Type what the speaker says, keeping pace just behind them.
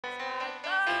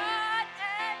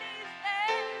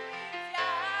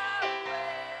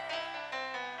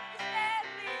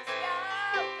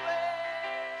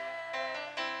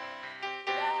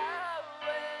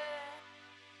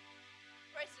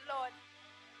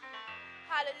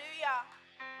Hallelujah.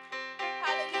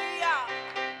 Hallelujah.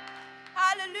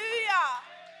 Hallelujah.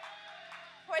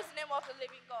 Praise the name of the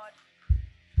living God.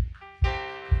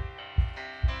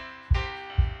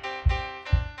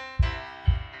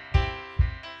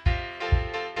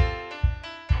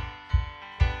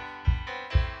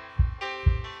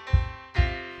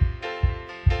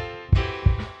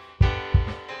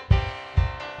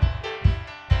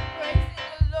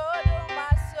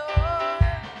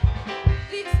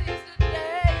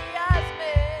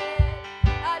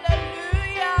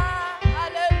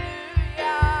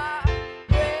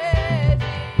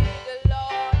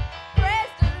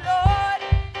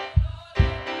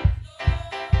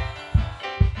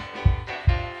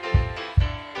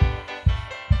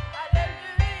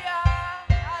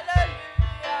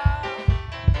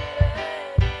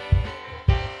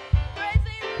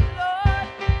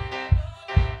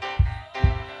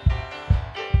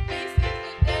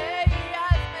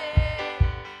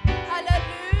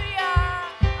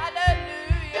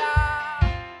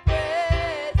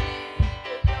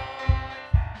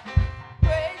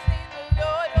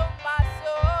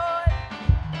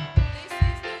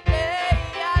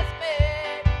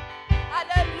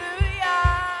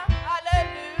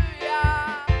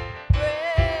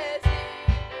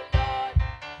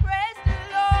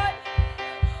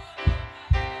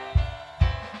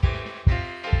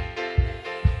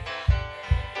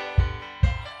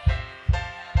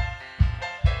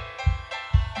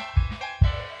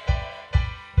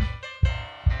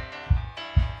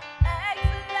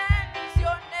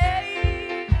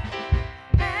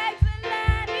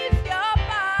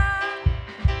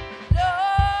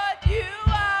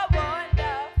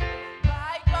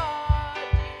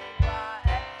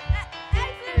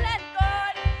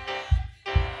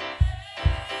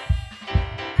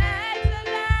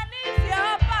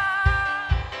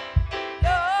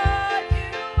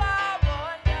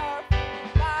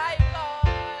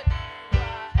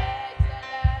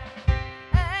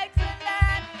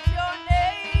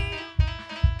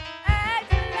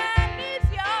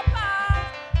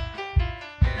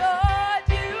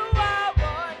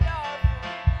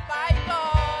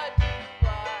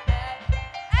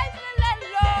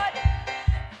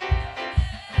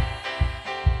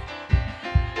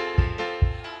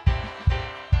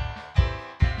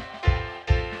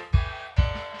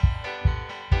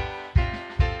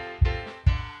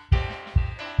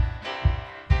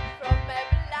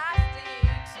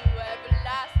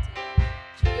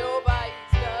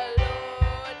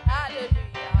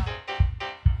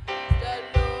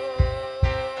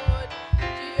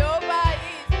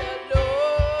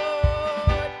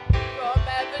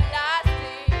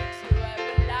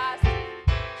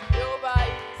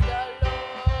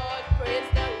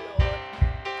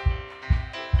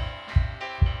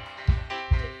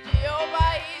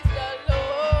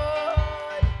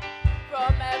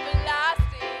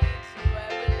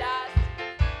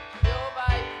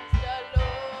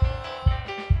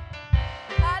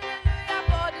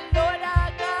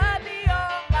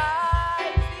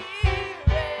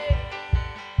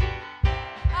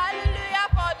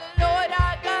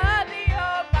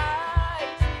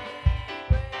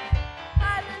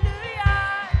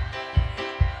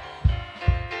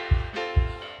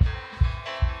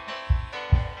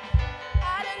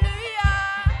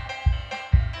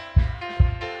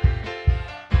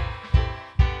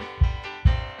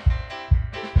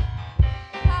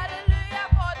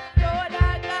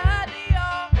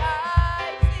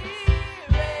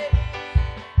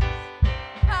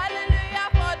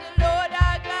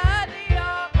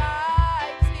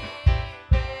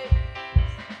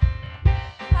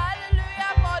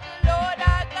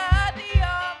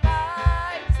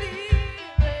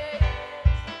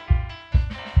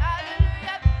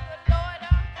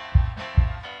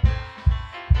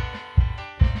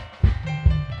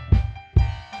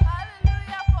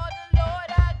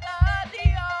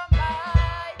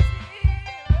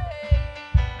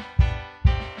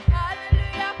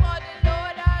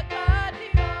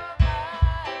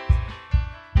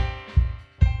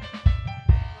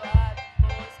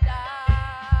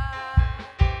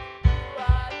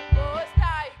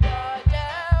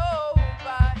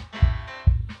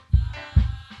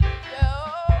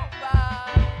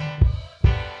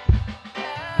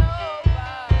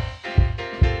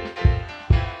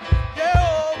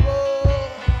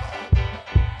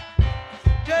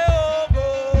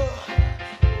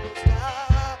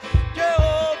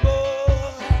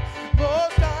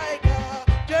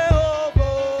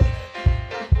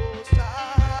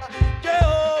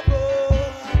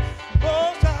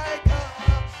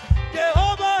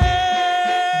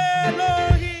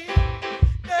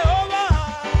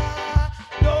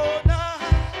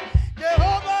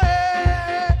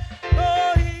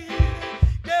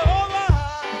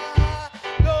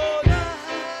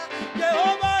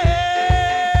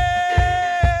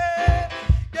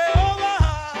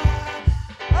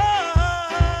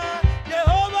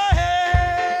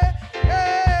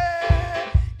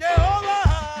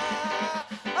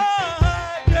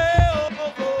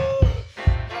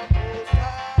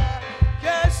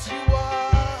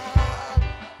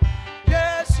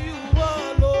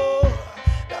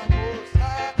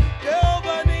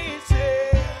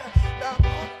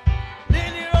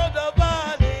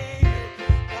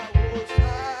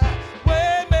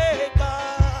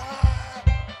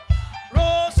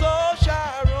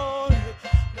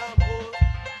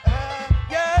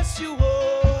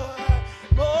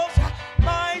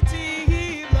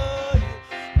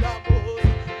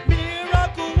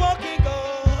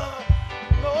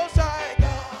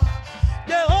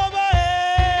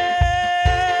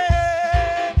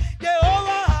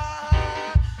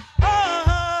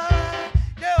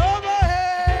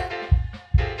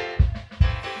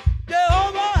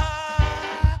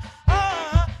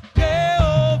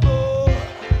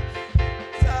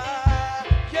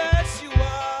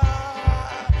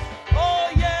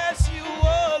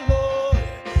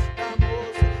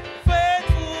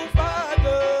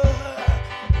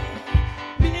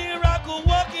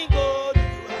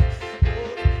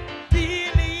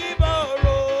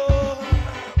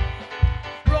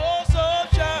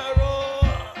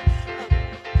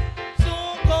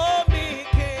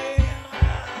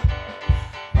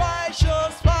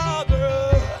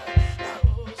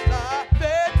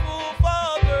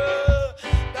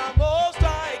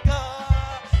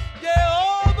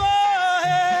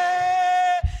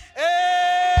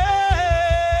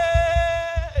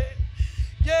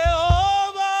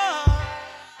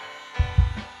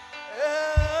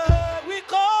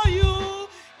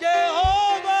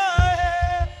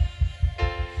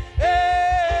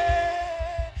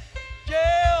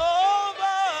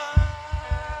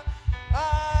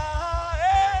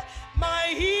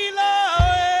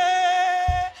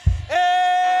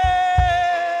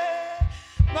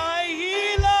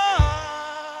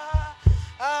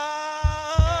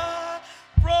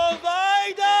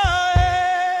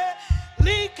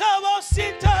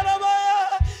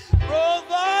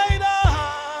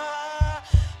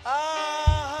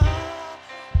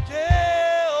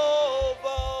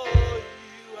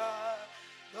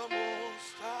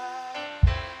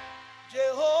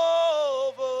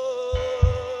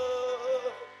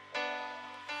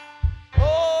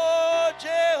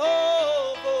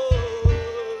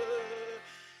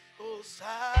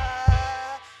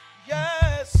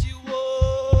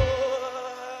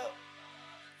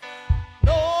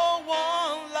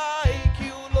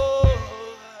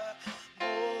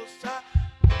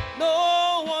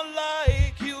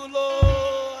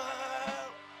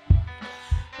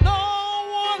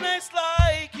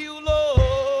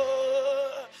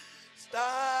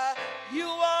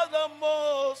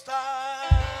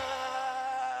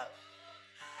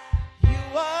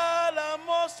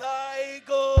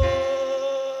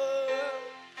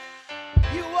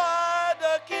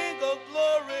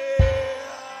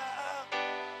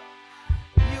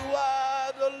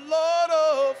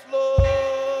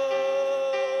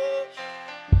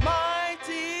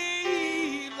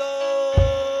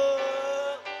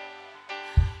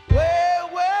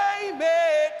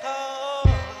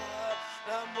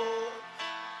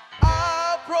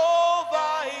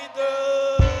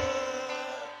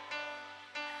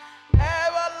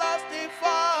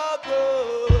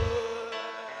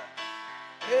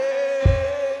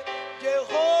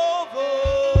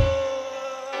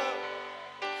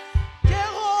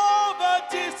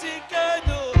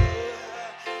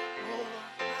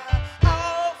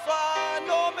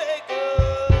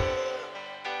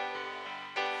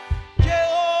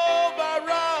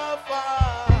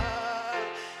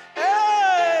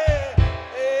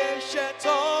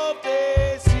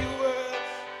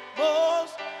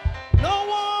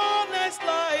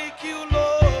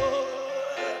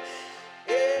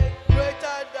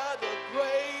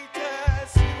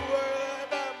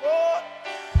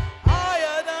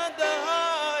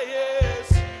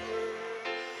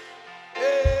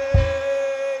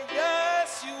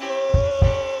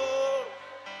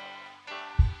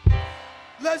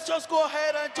 Let's just go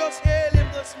ahead and just hail him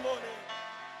this morning.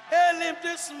 Hail him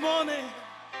this morning.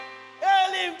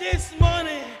 Hail him this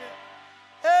morning.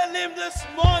 Hail him this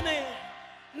morning.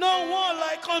 No one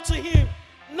like unto him.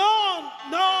 None,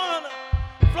 none.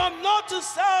 From north to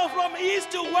south, from east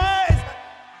to west.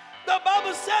 The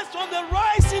Bible says from the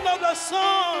rising of the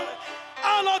sun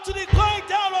and unto the going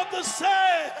down of the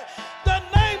same, the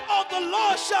name of the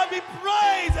Lord shall be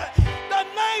praised. The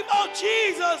name of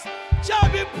Jesus shall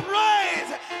be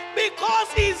praised because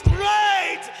he's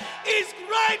great. He's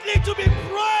greatly to be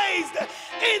praised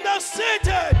in the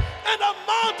city and the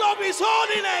mount of his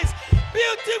holiness.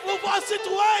 Beautiful for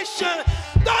situation.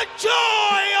 The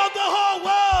joy of the whole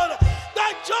world.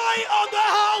 The joy of the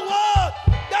whole world.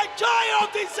 The joy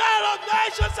of Desire of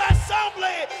Nations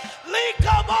Assembly.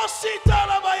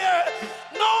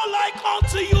 None like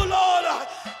unto you, Lord.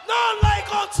 None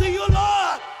like unto you,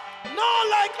 Lord. None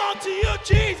like unto you,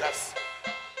 Jesus.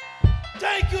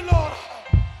 Thank you, Lord.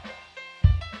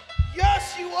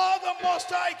 Yes, you are the Most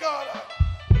High God.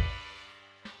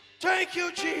 Thank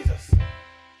you, Jesus.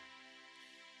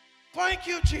 Thank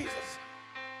you, Jesus.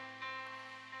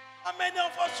 And many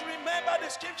of us remember the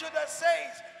scripture that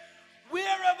says,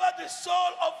 wherever the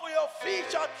sole of your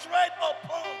feet shall tread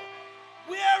upon,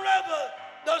 wherever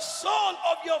the sole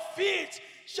of your feet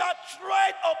shall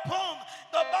tread upon,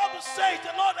 the Bible says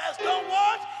the Lord has done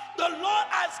what? The Lord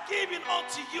has given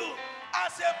unto you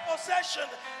as a possession.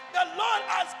 The Lord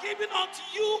has given unto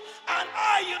you and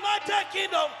I, United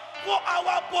Kingdom, for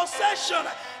our possession.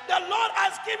 The Lord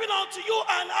has given unto you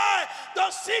and I the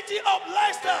city of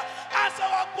Leicester as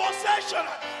our possession.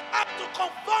 And to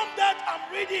confirm that,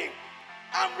 I'm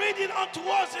reading unto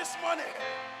us this morning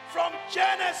from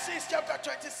Genesis chapter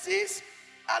 26,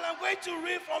 and I'm going to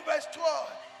read from verse 12.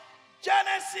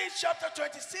 Genesis chapter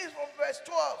 26 from verse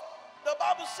 12. The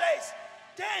Bible says,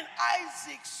 then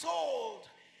Isaac sold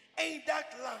in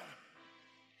that land.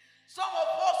 Some of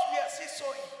us, we are still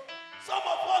sowing. Some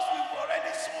of us, we've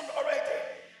already sown already.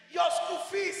 Your school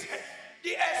fees,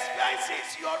 the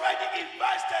expenses, you already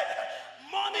invested.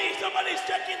 Money, somebody's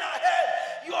checking ahead.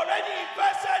 You already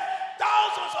invested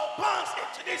thousands of pounds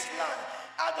into this land.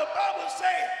 And the Bible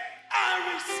says,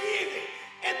 and received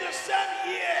in the same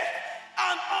year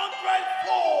an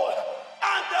 100-fold.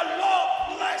 And the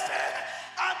Lord blessed it.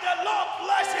 And the Lord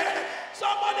blessed it.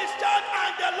 Somebody shout,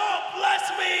 and the Lord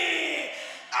blessed me.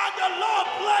 And the Lord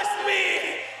blessed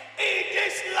me in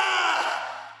this land.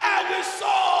 I will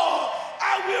sow,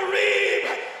 I will reap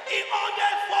in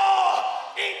 100-fold,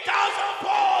 in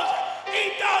 1,000-fold, in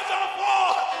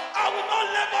 1,000-fold. I will not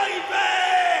labor in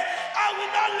vain. I will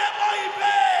not labor in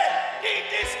vain in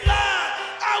this land.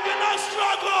 I will not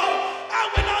struggle. I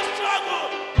will not struggle.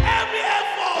 Every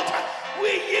effort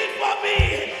will yield for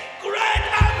me great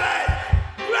harvest,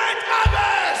 great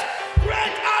harvest,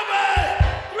 great harvest,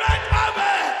 great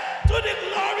harvest to the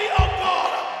glory of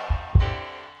God.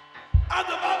 And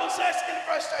the Bible says in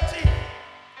verse 13,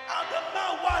 and the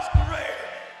man was great.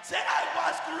 Say, I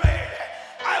was great.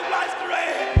 I was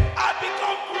great. I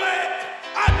become great.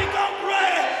 I become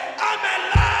great. I'm a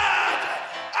lad.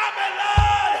 I'm a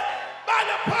lad by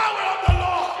the power of the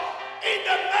Lord in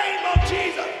the name of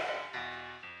Jesus.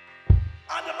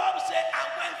 And the Bible said, I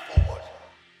went forward.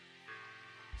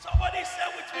 Somebody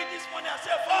said with me this morning, I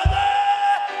said, Father,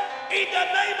 in the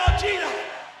name of Jesus,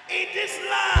 in this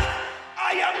land,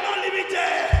 I am not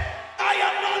limited. I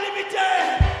am not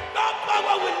limited. No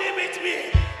power will limit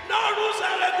me. No rules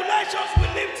and regulations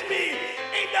will limit me.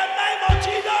 In the name of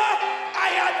Jesus,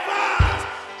 I advance.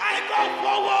 I go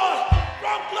forward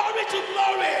from glory to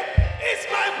glory. It's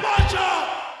my portion.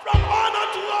 From honor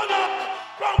to honor.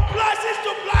 From blessings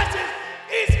to blessings.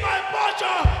 It's my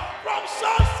portion. From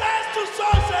success to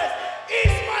success.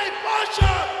 It's my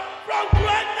portion. From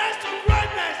greatness to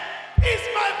greatness. It's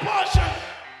my portion.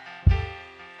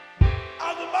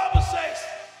 And the Bible says,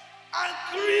 and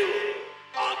grew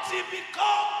until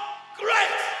become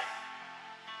great.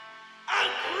 And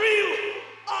grew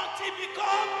until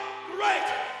become great.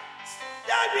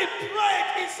 David prayed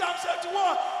in Psalm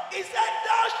 71. He said,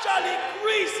 thou shalt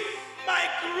increase my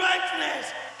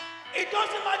greatness. It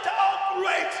doesn't matter how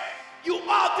great you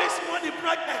are this morning,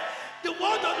 pregnant. The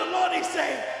word of the Lord is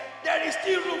saying, there is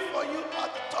still room for you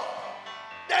at the top.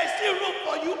 There is still room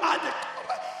for you at the top.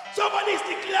 Somebody is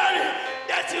declaring,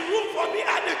 there's a room for me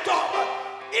at the top.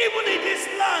 Even in this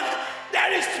land,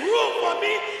 there is room for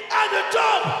me at the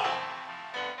top.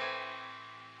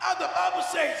 And the Bible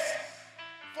says,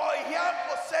 for he had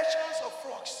possessions of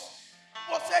flocks,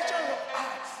 possessions of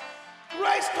herds,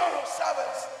 great store of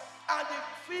servants, and the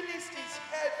Philistines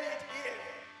heavy him.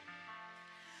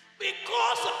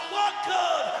 Because of what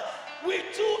God will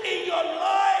do in your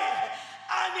life,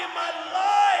 in my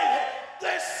life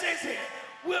this season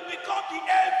will become the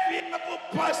enviable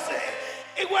person.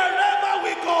 Wherever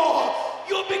we go,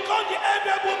 you become the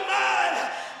enviable man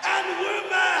and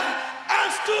woman and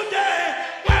student.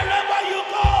 Wherever you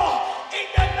go, in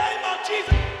the name of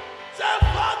Jesus. Say,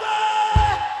 Father,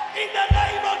 in the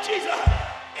name of Jesus,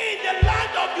 in the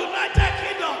land of United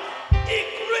Kingdom,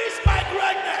 increase my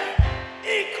greatness,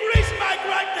 increase my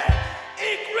greatness,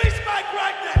 increase my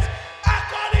greatness,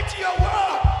 according to your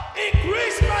word,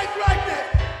 increase my greatness,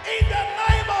 in the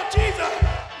name of Jesus.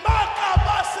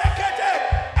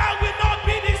 I will not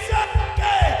be the same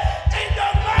again, in the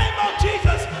name of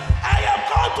Jesus. I have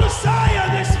come to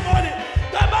Zion this morning.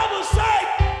 The Bible says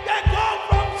they go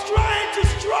from strength to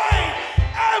strength,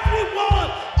 every one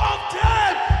of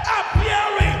them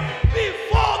appearing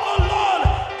before the Lord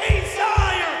in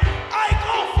Zion. I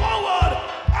go forward,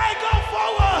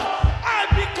 I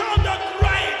become the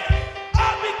great, I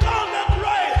become the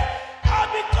great, I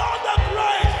become the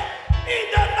great, in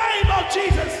the name of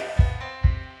Jesus.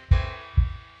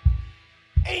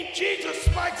 In Jesus'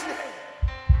 mighty name,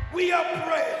 we have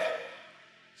prayed.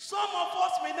 Some of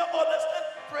us may not understand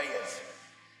prayers.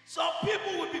 Some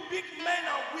people will be big men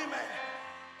and women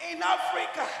in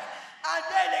Africa, and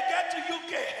then they get to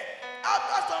UK.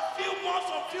 After some few months,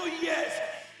 some few years,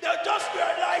 they'll just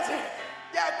realize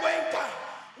they're going down.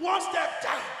 One step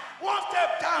down,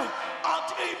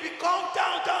 until it becomes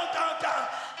down.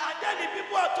 And then the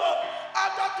people are told,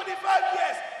 after 25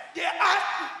 years, they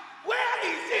ask, where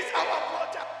is this our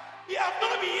brother? We have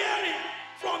not been hearing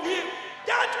from him.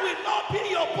 That will not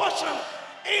be your portion.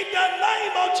 In the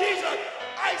name of Jesus,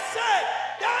 I said,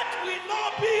 that will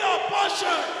not be your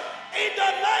portion. In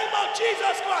the name of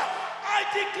Jesus Christ, I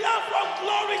declare from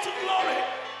glory to glory,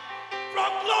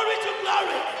 from glory to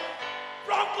glory,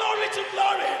 from glory to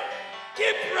glory.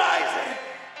 Keep rising,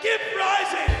 keep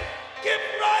rising, keep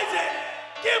rising,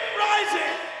 keep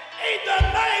rising. In the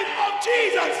name of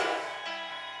Jesus.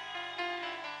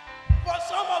 For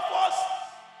some of us,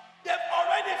 they've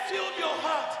already filled your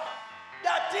heart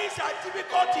that things are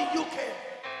difficult in UK.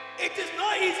 It is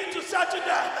not easy to settle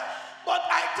down. But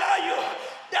I tell you,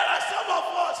 there are some of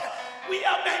us, we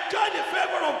have enjoyed the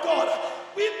favor of God.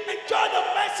 We've enjoyed the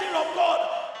mercy of God.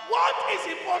 What is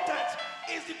important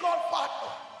is the God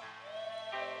factor.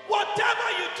 Whatever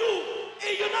you do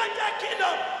in United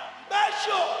Kingdom, make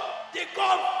sure the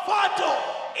God factor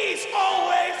is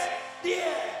always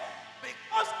there.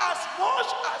 Because as much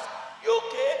as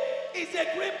UK is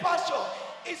a great pasture,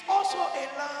 it's also a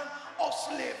land of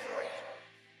slavery.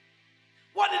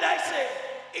 What did I say?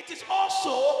 It is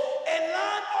also a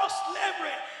land of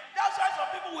slavery. That's why some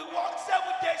people will work 7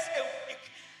 days a week.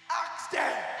 Ask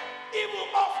them. Even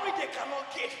offering they cannot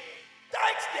give.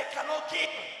 Tithes they cannot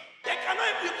give. You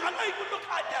cannot even look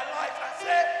at their lives and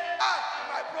say,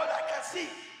 my brother, I can see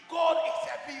God is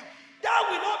helping you. That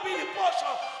will not be the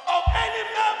portion of any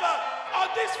member of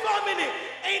this family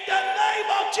in the name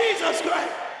of Jesus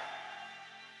Christ.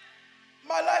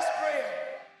 My last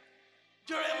prayer,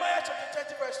 Jeremiah chapter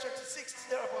 20 verse 26,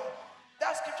 thereabout.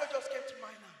 That scripture just came to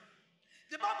mind now.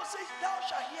 The Bible says, thou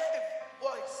shalt hear a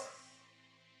voice.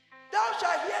 Thou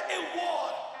shalt hear a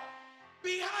word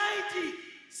behind thee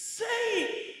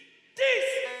saying, this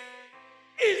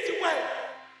is the way.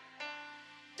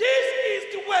 This is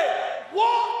the way.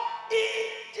 Walk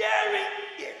in daring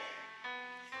it.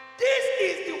 This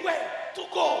is the way to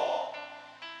go.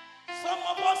 Some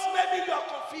of us, maybe you are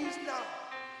confused now.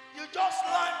 You just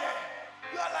landed.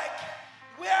 You are like,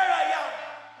 where I am?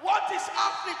 What is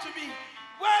happening to me?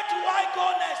 Where do I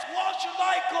go next? What should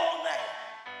I go next?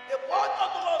 The word of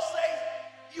the Lord says,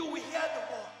 you will hear the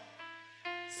word.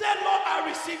 Say, Lord, I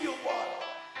receive your word.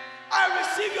 I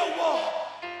receive your word.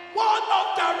 Word of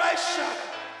direction.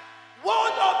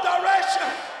 Word of direction.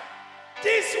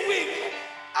 This week,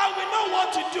 I will know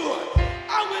what to do.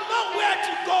 I will know where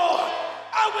to go.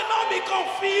 I will not be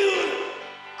confused.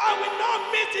 I will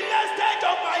not miss the next stage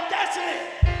of my destiny.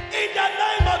 In the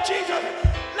name of Jesus,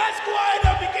 let's go ahead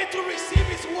and begin to receive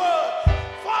his word.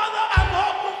 Father, I'm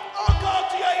open, oh God,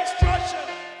 to your instruction.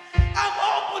 I'm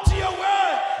open to your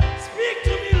word. Speak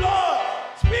to me, Lord.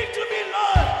 Speak to me,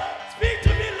 Lord. Speak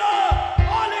to me, Lord.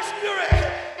 Holy Spirit,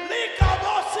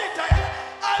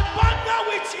 I partner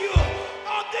with you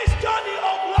on this journey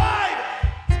of life.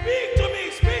 Speak to me,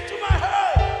 speak to my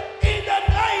heart. In the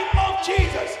name of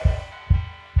Jesus.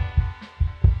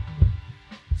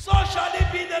 So shall it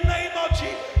be in the name of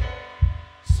Jesus.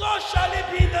 So shall it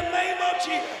be in the name of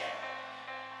Jesus.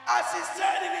 As he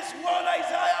said in his word,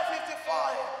 Isaiah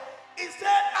 55, he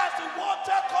said, as the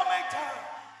water cometh down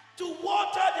to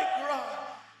water the ground,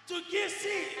 to give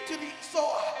seed to the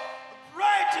sower,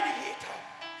 bread to the eater,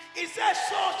 He said,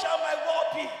 so shall my word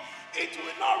be. It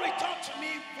will not return to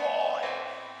me void.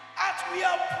 As we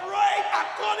have prayed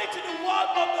according to the word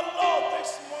of the Lord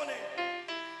this morning,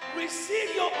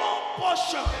 receive your own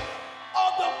portion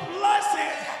of the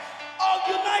blessings of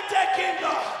United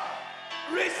Kingdom.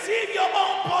 Receive your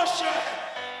own portion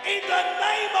in the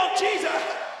name of Jesus.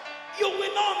 You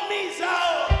will not miss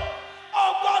out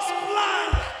of God's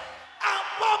plan and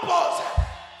purpose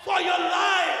for your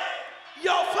life,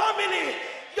 your family,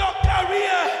 your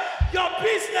career, your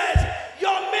business,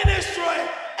 your ministry.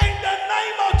 In the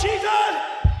name of Jesus,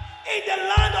 in the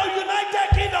land of United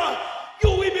Kingdom, you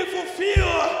will be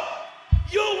fulfilled.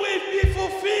 You will be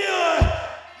fulfilled.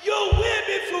 You will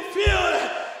be fulfilled.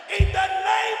 In the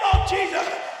name of Jesus,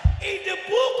 in the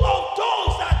book of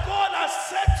those that God has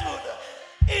settled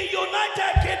in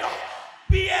United Kingdom,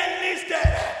 be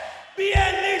enlisted. Be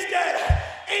enlisted.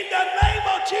 In the name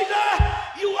of Jesus,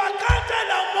 you are counted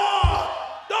among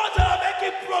those that are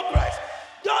making progress,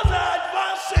 those that are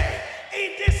advancing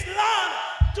in this land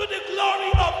to the glory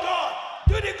of God,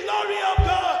 to the glory of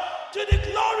God, to the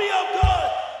glory of God.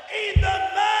 In the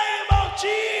name of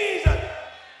Jesus.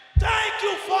 Thank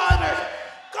you, Father.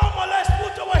 Come on, let's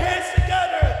put our hands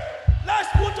together. Let's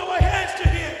put our hands to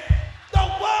Him. The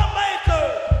world maker,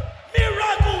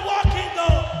 miracle working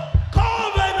God,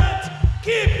 covenant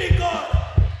keeping God.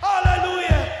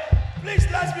 Hallelujah. Please,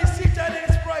 let's be seated in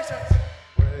His presence.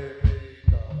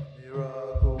 Waymaker,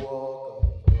 miracle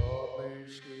worker,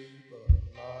 promise keeper,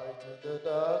 light in the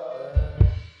darkness.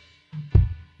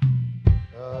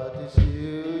 That is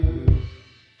you.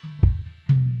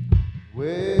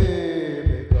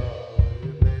 Waymaker,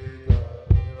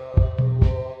 miracle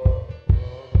worker,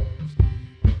 promise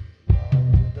keeper,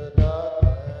 light in the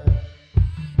darkness.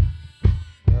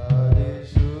 That is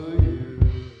you.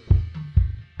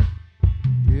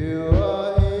 You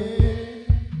are here,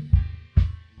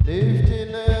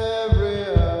 lifting every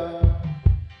hand.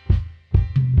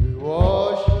 We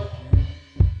worship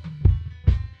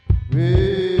you. We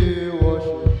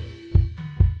worship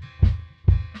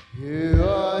you. You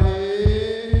are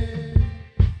here,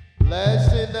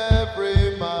 blessing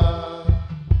every man.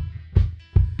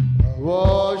 I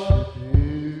worship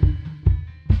you.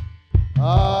 I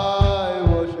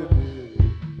worship you.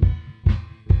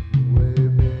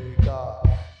 Waymaker,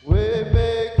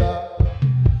 waymaker.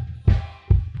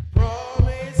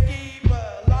 Promise keeper,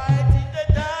 light in the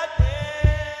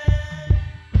darkness.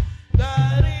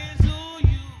 That is who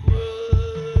you are.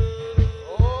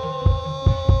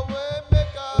 Oh,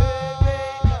 waymaker.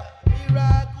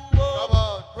 Miracle Come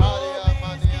on,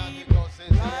 promise keeper,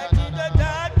 light in the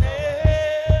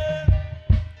darkness.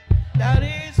 That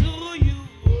is who you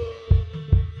are.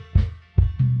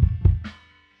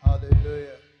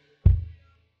 Hallelujah.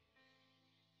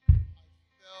 I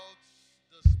felt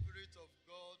the Spirit of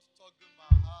God tugging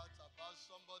my heart about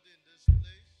somebody in this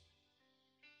place.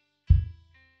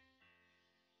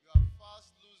 You are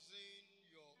fast losing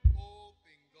your hope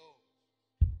in God.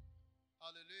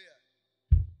 Hallelujah.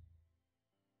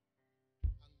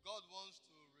 And God wants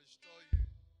to restore you.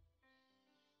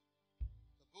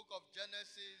 The book of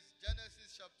Genesis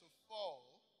chapter 4,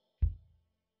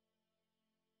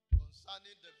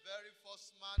 concerning the very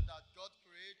first man that God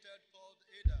created called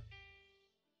Adam.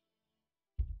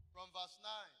 From verse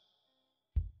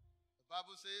 9, the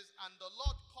Bible says, and the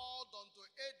Lord called unto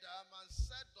Adam and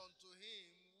said unto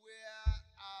him, where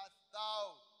art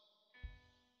thou?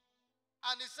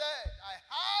 And he said, I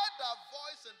heard a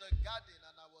voice in the garden,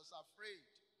 and I was afraid,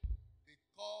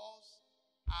 because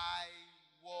I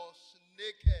was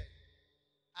naked,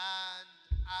 and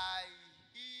I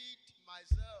hid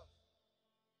myself.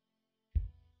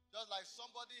 Just like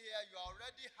somebody here, you are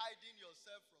already hiding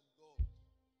yourself from God.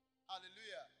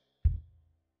 Hallelujah.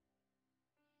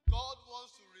 God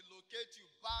wants to relocate you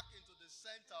back into the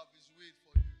center of His will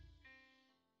for you.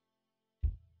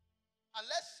 And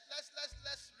let's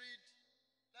read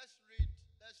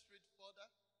further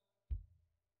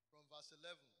from verse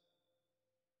 11.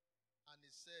 And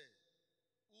he said,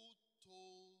 who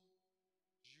told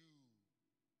you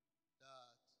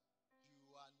that you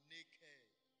are naked?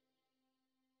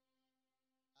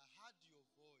 I heard your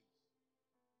voice.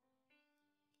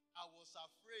 I was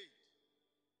afraid.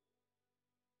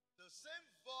 The same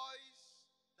voice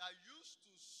that used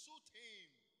to suit him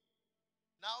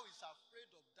now is afraid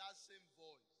of that same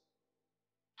voice.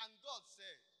 And God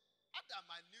said, Adam,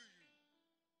 I knew you.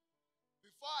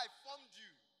 Before I formed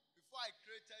you, before I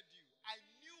created you, I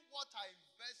knew what I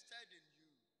invested in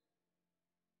you.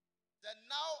 Then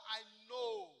now I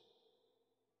know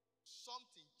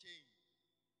something changed.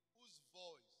 Whose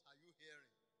voice are you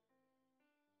hearing?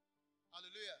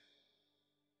 Hallelujah.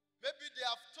 Maybe they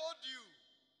have told you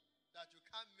that you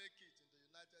can't make it in the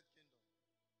United Kingdom.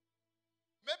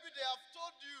 Maybe they have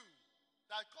told you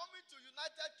that coming to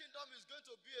United Kingdom is going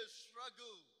to be a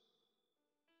struggle.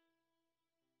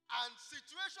 And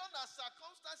situation and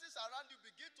circumstances around you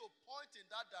begin to point in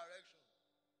that direction.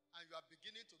 And you are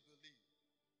beginning to believe.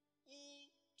 Who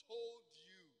told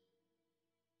you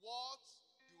what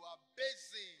you are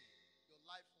basing your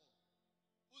life on?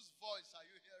 Whose voice are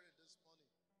you hearing this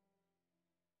morning?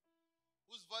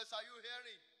 Whose voice are you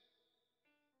hearing?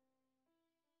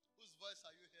 Whose voice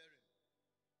are you hearing?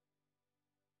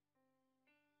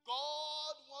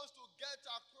 God wants to get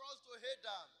across to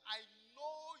Adam. I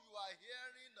know you are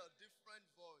hearing a different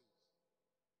voice.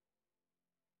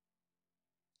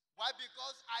 Why?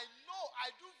 Because I know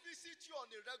I do visit you on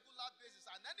a regular basis,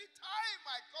 and anytime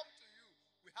I come to you,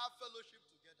 we have fellowship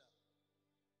together.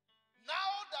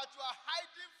 Now that you are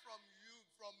hiding from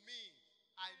me,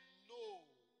 I know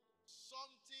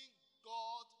something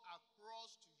got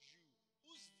across to you.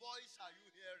 Whose voice are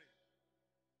you hearing?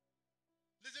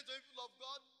 Listen to me, people of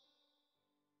God.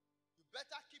 You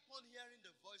better keep on hearing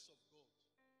the voice of God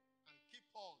and keep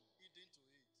on heeding to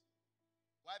it.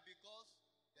 Why? Because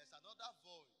there's another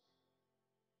voice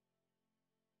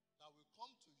that will come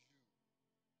to you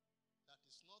that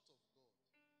is not of God.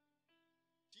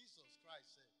 Jesus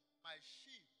Christ said, my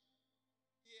sheep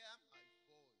hear my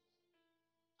voice,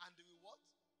 and they will what?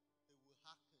 They will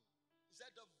hearken. He said,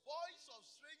 the voice of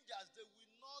strangers, they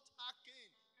will not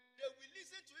hearken. They will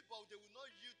listen to it, but they will not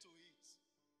yield to it.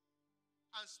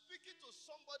 And speaking to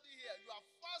somebody here, you are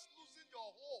fast losing your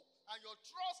hope and your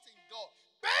trust in God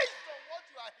based on what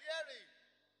you are hearing.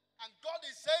 And God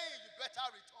is saying, you better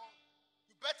return.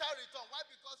 You better return. Why?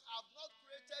 Because I've not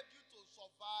created you to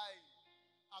survive.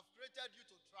 I've created you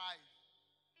to thrive.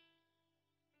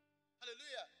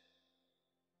 Hallelujah.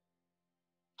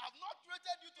 I've not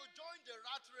created you to join the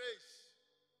rat race.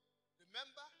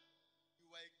 Remember, you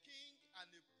were a king and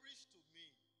a priest to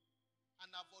me. And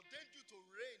I've ordained you to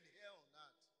reign here on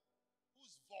earth.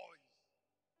 Whose voice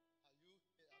are you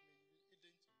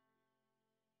heeding to?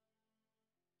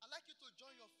 I'd like you to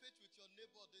join your faith with your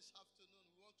neighbor this afternoon.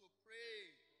 We want to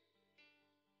pray.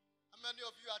 How many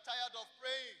of you are tired of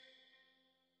praying?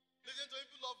 Listen to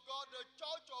people of God. The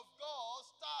church of God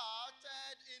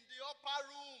started in the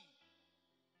upper room.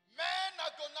 Men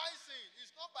agonizing.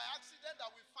 It's not by accident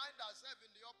that we find ourselves in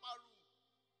the upper room.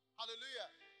 Hallelujah.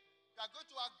 You are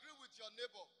going to agree with your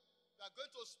neighbor. You are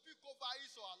going to speak over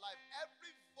his or her life.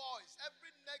 Every voice,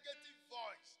 every negative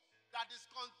voice that is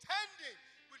contending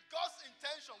with God's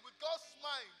intention, with God's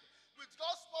mind, with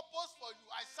God's purpose for you,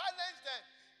 I silence them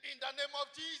in the name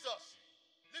of Jesus.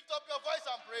 Lift up your voice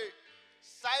and pray.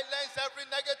 Silence every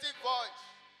negative voice.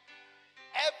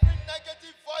 Every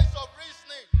negative voice of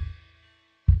reasoning.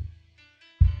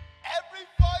 Every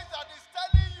voice that is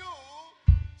telling you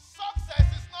success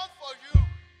is not for you.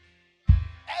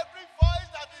 Every voice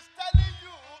that is telling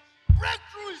you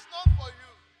breakthrough is not for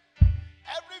you.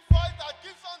 Every voice that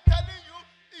keeps on telling you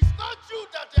it's not you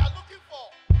that they are looking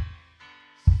for.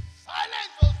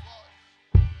 Silence those voices.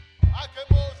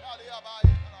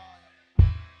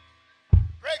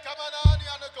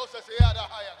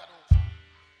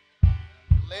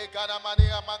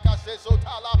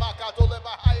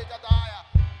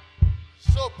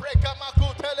 So break a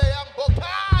makutele and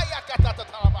bokaya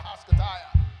katatatarabahaskataya.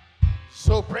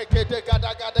 So break it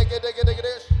gada gada gada gada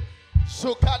gada.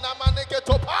 Sukana manike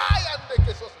topaya and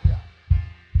kesosia.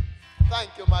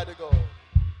 Thank you, mighty God.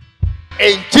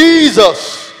 In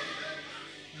Jesus'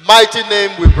 mighty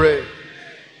name we pray.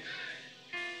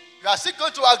 You are still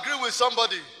going to agree with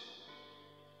somebody.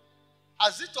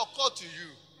 Has it occurred to you,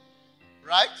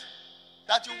 right,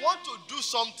 that you want to do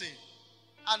something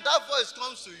and that voice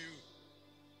comes to you?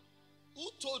 Who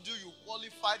told you you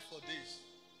qualified for this?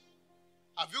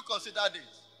 Have you considered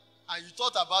it? And you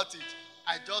thought about it.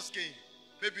 I just came.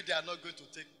 Maybe they are not going to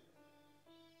take me.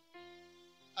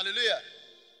 Hallelujah.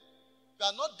 You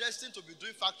are not destined to be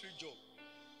doing factory job.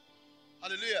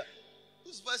 Hallelujah.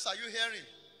 Whose voice are you hearing?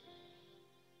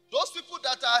 Those people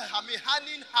that are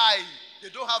hanging high, they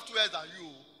don't have 2 ears than you.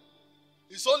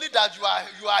 It's only that you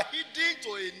are heeding to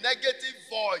a negative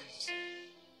voice.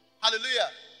 Hallelujah.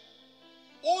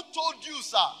 Who told you,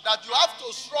 sir, that you have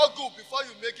to struggle before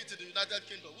you make it to the United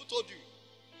Kingdom? Who told you?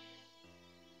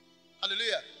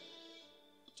 Hallelujah.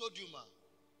 Who told you, man,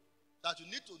 that you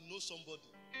need to know somebody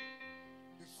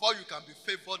before you can be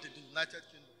favored in the United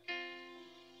Kingdom?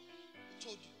 Who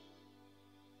told you?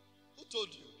 Who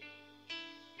told you?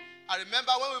 I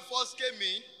remember when we first came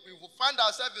in, we would find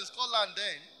ourselves in Scotland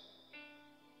then,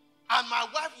 and my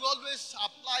wife will always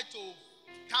apply to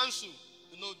council,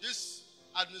 this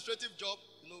administrative job,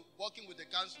 working with the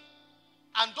council.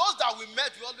 And those that we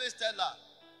met, we always tell her,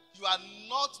 you are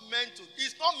not meant to,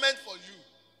 it's not meant for you.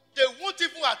 They won't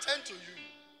even attend to you.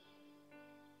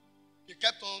 He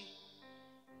kept on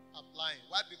applying.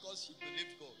 Why? Because he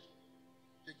believed God.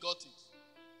 He got it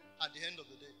at the end of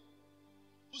the day.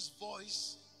 Whose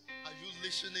voice are you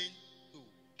listening to?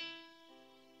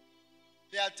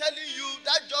 They are telling you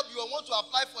that job you want to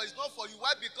apply for is not for you.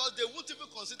 Why? Because they won't even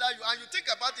consider you. And you think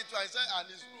about it and say, and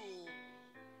it's true.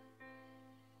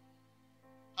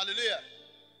 Hallelujah.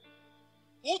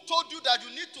 Who told you that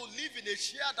you need to live in a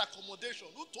shared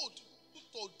accommodation? Who told you? Who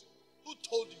told you? Who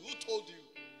told you? Who told you?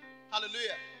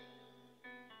 Hallelujah.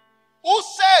 Who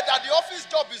said that the office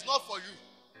job is not for you?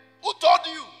 Who told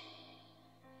you?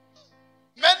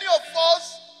 Many of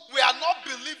us, we are not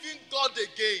believing God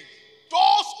again.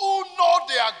 Those who know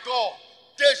their God,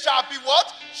 they shall be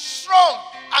what? Strong.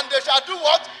 And they shall do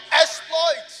what?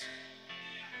 Exploit.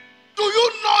 Do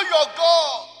you know your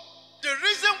God? The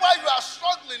reason why you are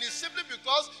struggling is simply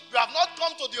because you have not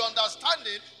come to the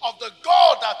understanding of the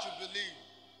God that you believe.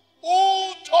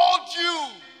 Who told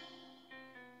you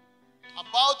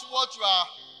about what you are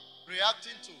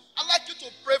reacting to? I'd like you to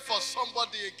pray for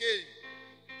somebody again.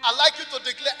 I'd like you to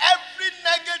declare every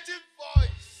negative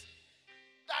voice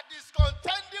that is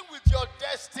contending with your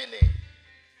destiny.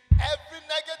 Every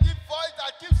negative voice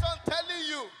that keeps on telling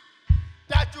you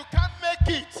that you can't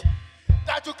make it,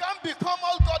 that you can't become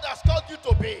all God has called you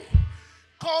to be.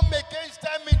 Come against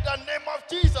them in the name of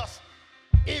Jesus.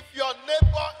 If your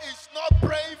neighbor is not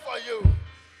praying for you,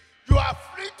 you are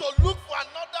free to look for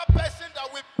another person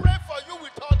that will pray for you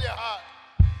with all their heart.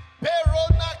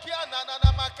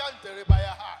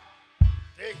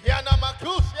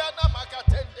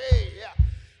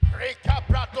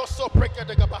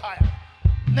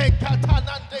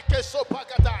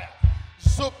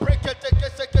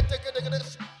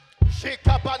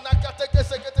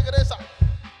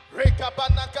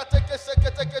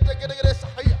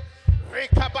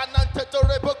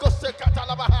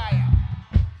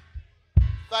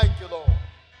 Thank you, Lord.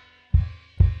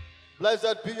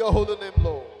 Blessed be your holy name,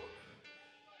 Lord.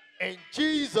 In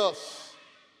Jesus'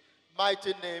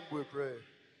 mighty name we pray.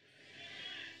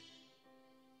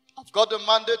 I've got the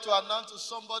mandate to announce to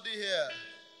somebody here.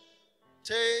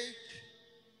 Take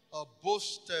a bold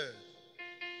step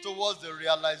towards the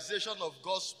realization of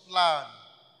God's plan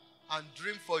and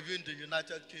dream for you in the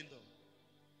United Kingdom.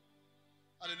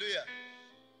 Hallelujah.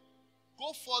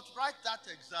 Go forth, write that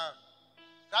exam,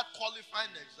 that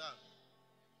qualifying exam.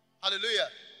 Hallelujah.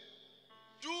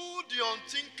 Do the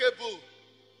unthinkable.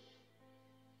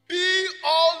 Be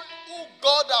all who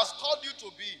God has called you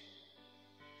to be.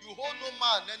 You hold no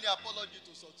man any apology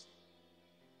to succeed.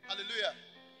 Hallelujah.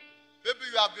 Maybe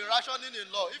you have been rationing in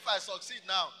law. If I succeed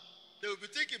now, they will be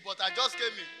thinking, but I just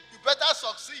came in. You better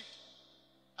succeed.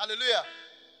 Hallelujah.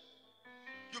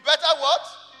 You better what?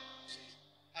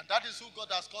 And that is who God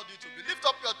has called you to be. Lift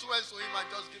up your two hands to him and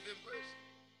just give him praise.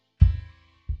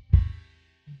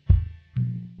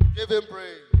 Give him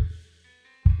praise.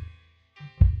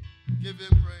 Give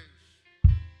him praise.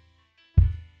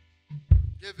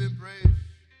 Give him praise.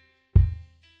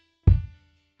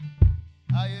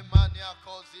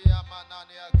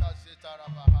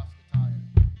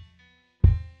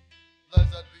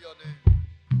 Blessed be your name.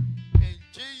 In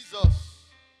Jesus'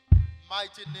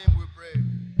 mighty name we pray.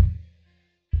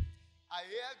 I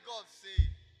hear God say,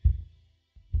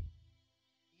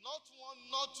 not one,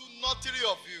 not two, not three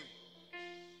of you.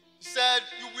 He said,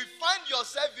 you will find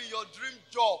yourself in your dream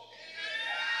job.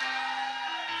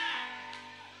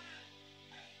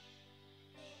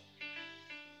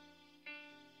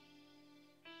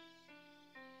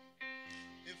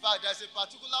 In fact, there's a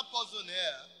particular person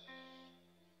here.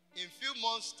 In a few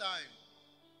months' time,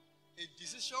 a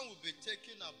decision will be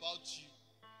taken about you.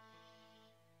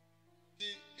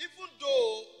 Even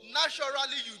though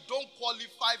naturally you don't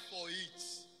qualify for it,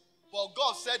 but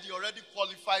God said He already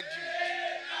qualified you.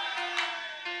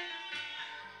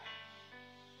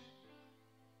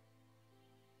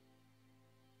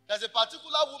 There's a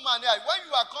particular woman here. When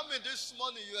you are coming this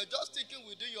morning, you are just thinking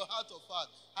within your heart of heart,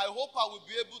 I hope I will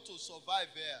be able to survive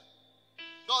here.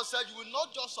 God said you will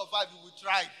not just survive, you will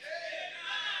thrive.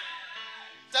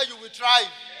 Said you will thrive.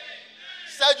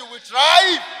 Said you will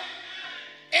thrive.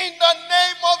 In the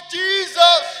name of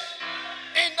Jesus.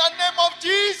 In the name of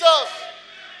Jesus.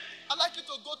 I'd like you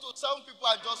to go to some people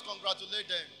and just congratulate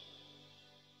them.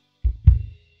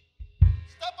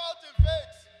 Step out in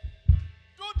faith.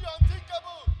 Do the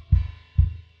unthinkable.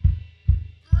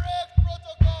 Break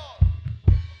protocol.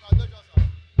 Congratulations, sir.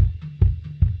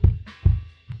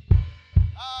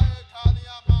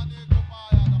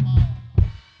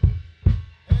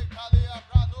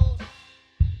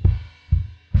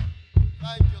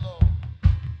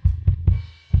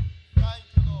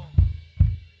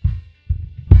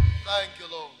 Thank you,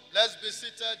 Lord. Let's be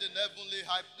seated in heavenly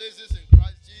high places in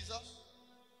Christ Jesus.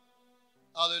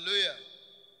 Hallelujah.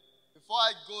 Before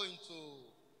I go into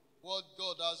what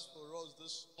God has for us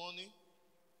this morning,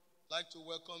 I'd like to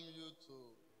welcome you to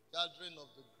the gathering of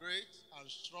the great and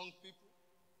strong people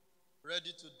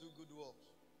ready to do good works.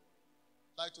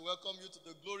 I'd like to welcome you to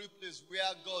the glory place where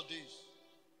God is.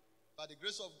 By the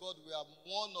grace of God, we are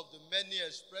one of the many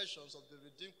expressions of the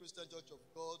Redeemed Christian Church of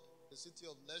God, the city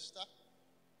of Leicester.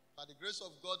 By the grace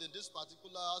of God, in this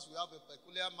particular house, we have a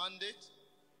peculiar mandate.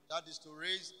 That is to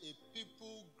raise a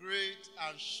people great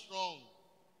and strong,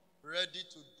 ready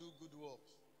to do good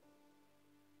works.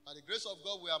 By the grace of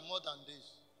God, we are more than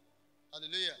this.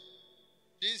 Hallelujah.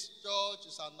 This church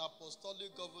is an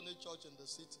apostolic governing church in the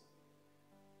city.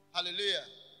 Hallelujah.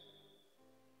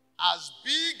 As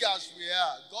big as we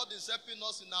are, God is helping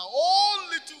us in our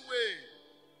own little way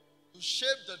to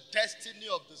shape the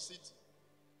destiny of the city.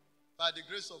 By the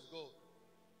grace of God.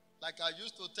 Like I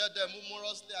used to tell them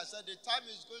humorously, I said, the time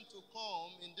is going to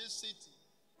come in this city.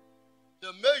 The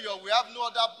mayor, we have no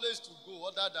other place to go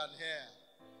other than here.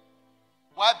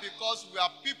 Why? Because we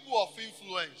are people of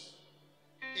influence.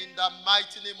 In the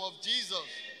mighty name of Jesus.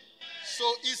 So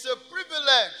it's a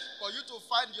privilege for you to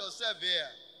find yourself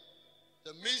here.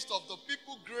 The midst of the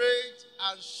people great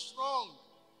and strong,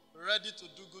 ready to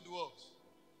do good works.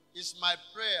 It's my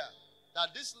prayer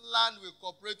that this land will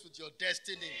cooperate with your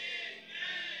destiny.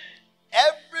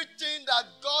 Everything that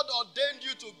God ordained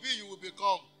you to be, you will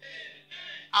become.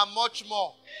 And much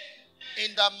more.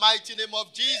 In the mighty name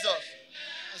of Jesus.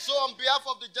 And so on behalf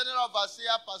of the General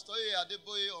Overseer, Pastor A.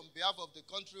 Adeboye, on behalf of the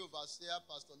Country Overseer,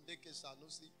 Pastor Leke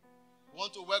Sanusi, we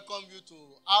want to welcome you to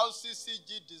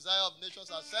RCCG Desire of Nations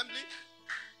Assembly,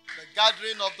 the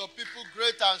gathering of the people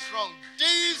great and strong.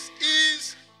 This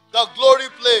is the glory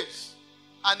place.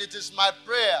 And it is my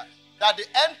prayer that the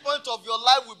end point of your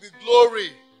life will be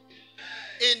glory.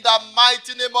 In the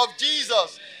mighty name of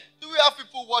Jesus. Do we have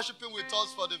people worshiping with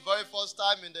us for the very first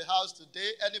time in the house today?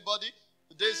 Anybody?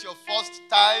 Today is your first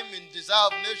time in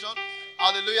Desire of Nation.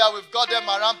 Hallelujah. We've got them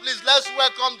around. Please, let's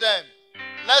welcome them.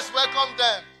 Let's welcome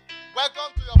them.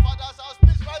 Welcome to your Father's house.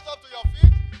 Please rise up to your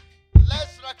feet.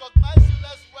 Let's recognize you.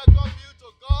 Let's welcome you to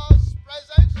God's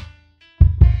presence.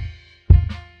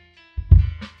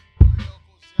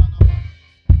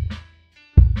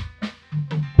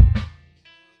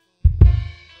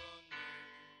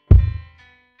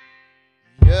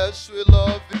 Yes, we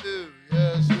love you.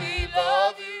 Yes, we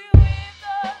love you. With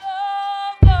the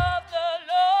love of the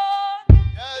Lord.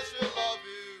 Yes, we love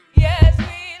you. Yes,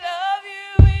 we love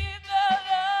you with the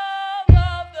love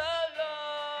of the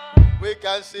Lord. We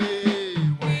can see.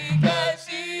 We can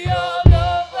see all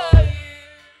over you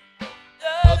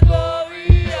the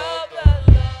glory of the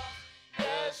Lord.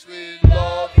 Yes, we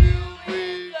love you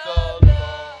with the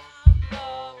love of the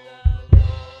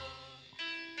Lord.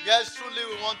 Yes, truly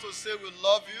we want to say we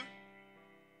love you.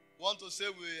 We want to say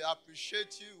we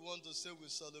appreciate you. We want to say we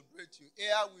celebrate you.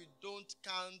 Here we don't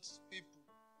count people.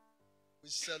 We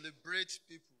celebrate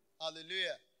people.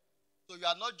 Hallelujah. So you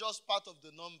are not just part of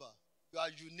the number. You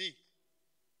are unique.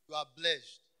 You are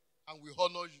blessed. And we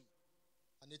honor you.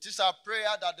 And it is our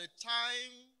prayer that the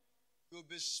time you'll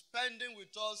be spending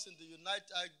with us in the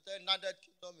United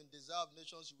Kingdom in Desire of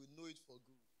Nations, you will know it for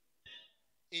good.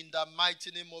 In the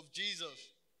mighty name of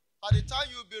Jesus. By the time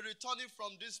you'll be returning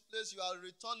from this place, you are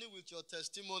returning with your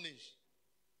testimonies.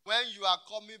 When you are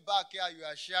coming back here, you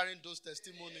are sharing those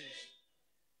testimonies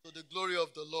to the glory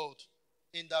of the Lord.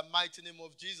 In the mighty name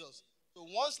of Jesus. So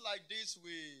once like this,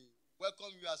 we welcome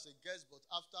you as a guest, but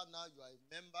after now, you are a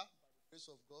member by the grace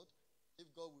of God. If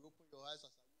God will open your eyes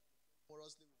as I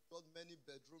humorously, we've got many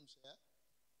bedrooms here.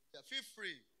 Yeah, feel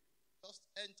free. Just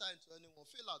enter into anyone.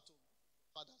 Feel at home.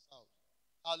 Father's house.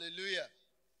 Hallelujah.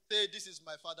 Say, this is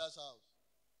my Father's house.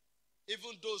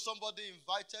 Even though somebody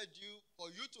invited you, for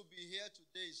you to be here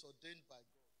today is ordained by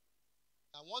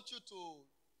God. I want you to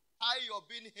tie your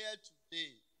being here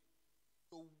today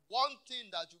to one thing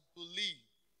that you believe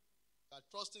that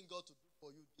trusting God to do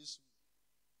for you this week.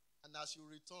 And as you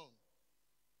return,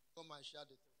 come and share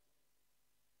the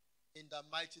testimony. In the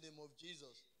mighty name of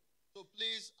Jesus. So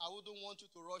please, I wouldn't want you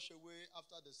to rush away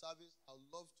after the service. I would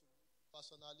love to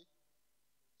personally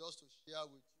just to share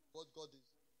with you what God is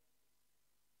doing.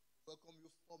 Welcome you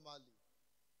formally.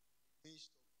 If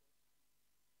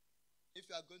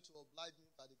you are going to oblige me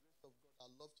by the grace of God,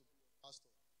 I'd love to be your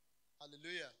pastor.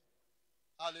 Hallelujah.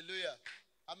 Hallelujah.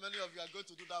 How many of you are going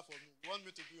to do that for me? You want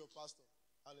me to be your pastor?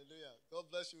 Hallelujah. God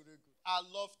bless you real good.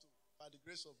 I'd love to, by the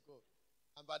grace of God.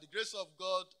 And by the grace of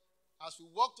God, as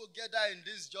we walk together in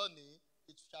this journey,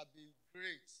 it shall be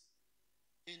great.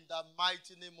 In the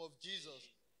mighty name of Jesus.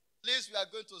 Please, we are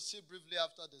going to see briefly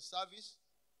after the service.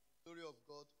 Glory of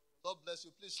God. God bless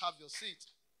you. Please have your seat.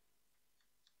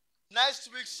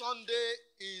 Next week, Sunday,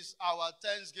 is our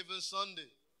Thanksgiving Sunday.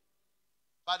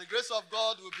 By the grace of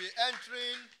God, we'll be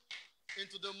entering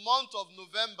into the month of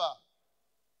November.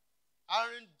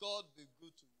 Aren't God be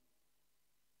good to you?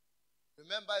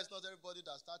 Remember, it's not everybody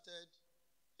that started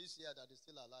this year that is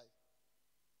still alive.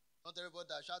 Not everybody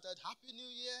that shouted, Happy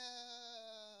New Year!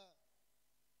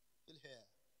 Still here.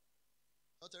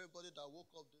 Not everybody that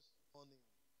woke up this morning.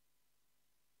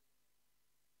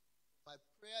 My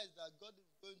prayer is that God is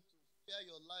going to spare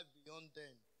your life beyond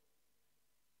then.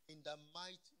 In the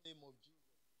mighty name of Jesus.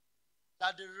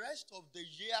 That the rest of the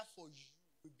year for you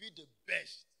will be the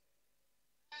best.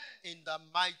 In the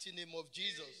mighty name of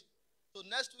Jesus. So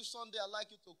next week Sunday, I'd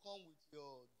like you to come with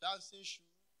your dancing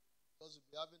shoes. Because we'll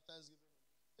be having Thanksgiving on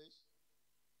this place.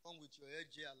 Come with your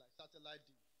AJR like satellite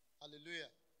dish. Hallelujah.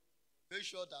 Make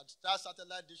sure that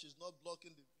satellite dish is not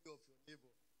blocking the view of your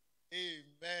neighbor.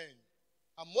 Amen.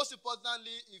 And most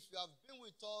importantly, if you have been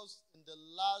with us in the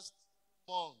last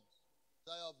month,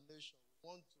 Desire of Nation,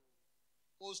 we want to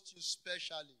host you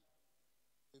specially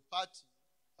a party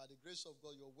by the grace of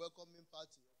God, your welcoming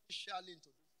party, officially into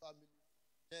this family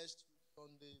next week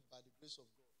Sunday by the grace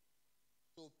of God.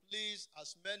 So please,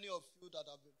 as many of you that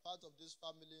have been part of this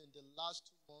family in the last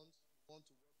 2 months, want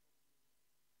to welcome you,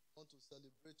 want to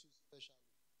celebrate you specially.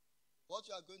 What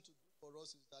you are going to do for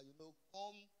us is that,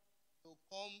 come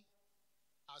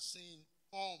as in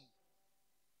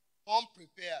come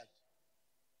prepared.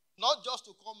 Not just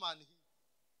to come and hear.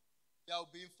 There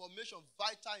will be information,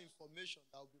 vital information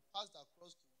that will be passed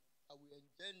across to you that will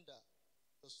engender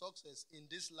your success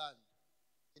in this land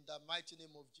in the mighty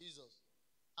name of Jesus.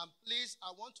 And please,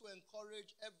 I want to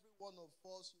encourage every one of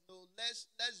us,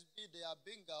 let's be the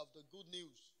harbinger of the good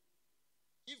news.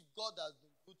 If God has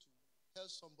been good to you,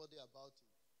 tell somebody about it.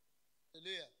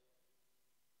 Hallelujah.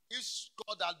 If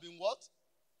God has been what?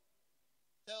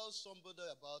 Tell somebody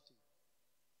about it.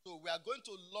 So we are going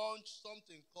to launch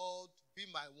something called Be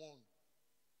My One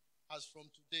as from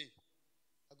today.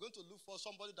 We're going to look for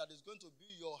somebody that is going to be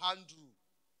your hand rule.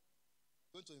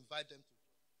 We're going to invite them to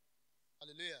join.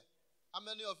 Hallelujah. How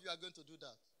many of you are going to do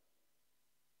that?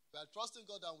 We are trusting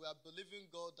God and we are believing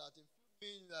God that in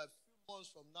a few months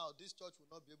from now, this church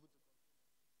will not be able to continue.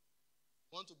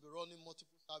 We want to be running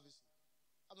multiple services.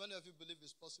 How many of you believe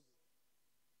it's possible?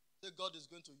 Say God is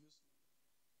going to use you.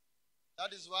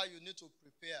 That is why you need to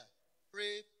prepare.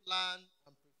 Pray, plan,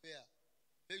 and prepare.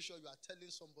 Make sure you are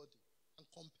telling somebody and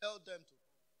compel them to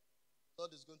come.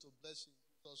 God is going to bless you in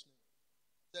Jesus' name.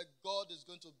 That God is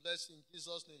going to bless you in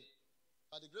Jesus' name.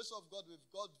 By the grace of God, we've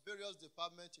got various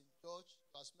departments in church.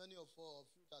 As many of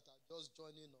you that are just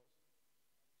joining us.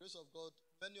 By the grace of God,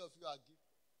 many of you are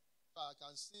gifted. I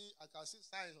can see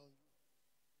signs on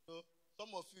you.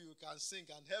 Some of you can sing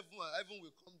and heaven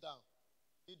will come down.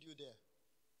 Need you there.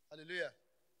 Hallelujah.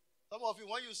 Some of you,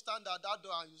 when you stand at that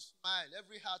door and you smile,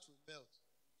 every heart will melt.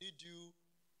 Need you.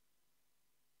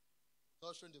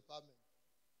 Ushering department.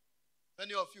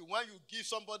 Many of you, when you give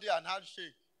somebody an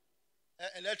handshake,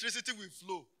 electricity will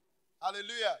flow.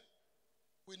 Hallelujah.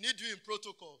 We need you in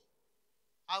protocol.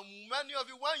 And many of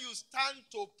you, when you stand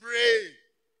to pray,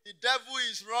 the devil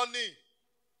is running.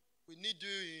 We need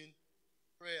you in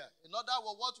prayer. In other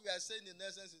words, what we are saying in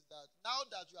essence is that now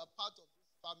that you are part of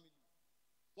this family,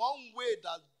 one way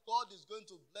that God is going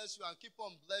to bless you and keep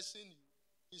on blessing you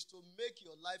is to make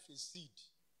your life a seed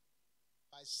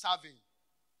by serving.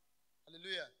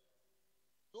 Hallelujah.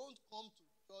 Don't come to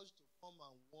church to come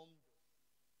and warm them.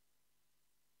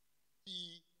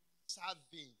 Be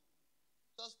serving.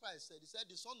 Jesus Christ said, he said,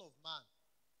 the Son of Man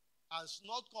has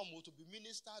not come to be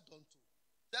ministered unto.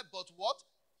 But what?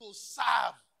 To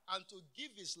serve and to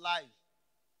give his life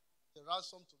the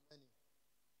ransom to many.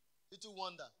 Little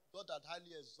wonder, God had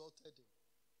highly exalted him.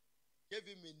 Gave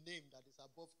him a name that is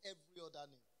above every other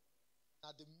name.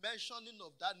 At the mentioning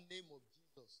of that name of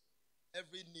Jesus,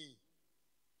 every knee.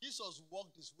 Jesus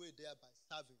walked his way there by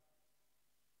serving.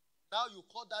 Now you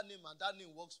call that name and that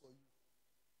name works for you.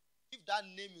 If that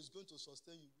name is going to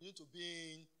sustain you, you need to be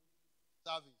in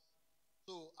service.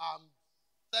 So I'm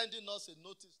sending us a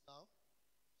notice now.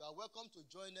 You are welcome to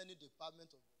join any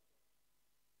department of God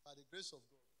by the grace of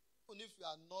God. Even if you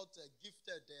are not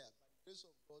gifted there, by the grace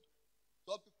of God,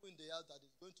 God people in the house that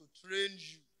is going to train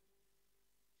you.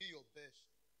 Be your best.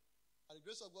 By the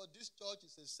grace of God, this church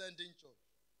is a sending church.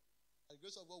 By the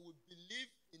grace of God, we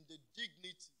believe in the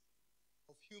dignity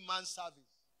of human service.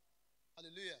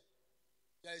 Hallelujah.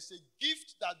 There is a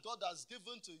gift that God has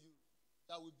given to you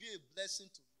that will be a blessing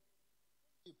to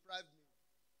you. Deprive me.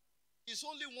 It's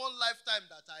only one lifetime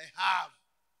that I have.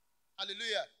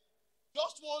 Hallelujah.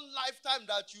 Just one lifetime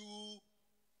that you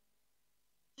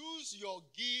use your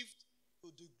gift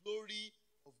to the glory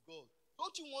of God.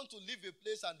 Don't you want to leave a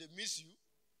place and they miss you?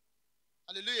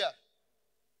 Hallelujah.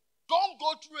 Don't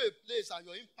go through a place and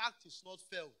your impact is not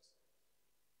felt.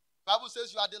 The Bible says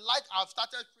you are the light. I've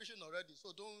started preaching already, so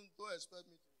don't expect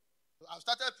me to. I've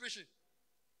started preaching.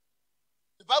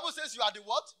 The Bible says you are the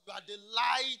what? You are the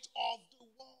light of the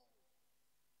world.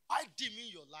 Why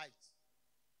dimming your light?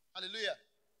 Hallelujah.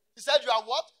 He said you are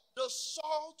what? The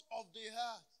salt of the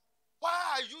earth. Why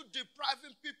are you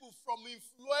depriving people from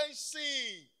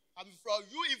influencing? I mean, from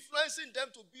you influencing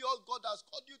them to be all God has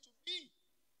called you to be.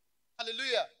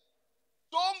 Hallelujah.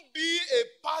 Don't be a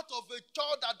part of a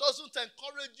church that doesn't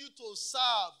encourage you to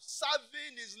serve.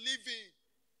 Serving is living.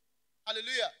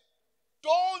 Hallelujah.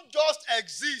 Don't just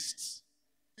exist.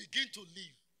 Begin to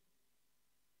live.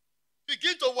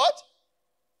 Begin to what?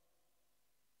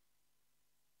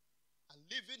 And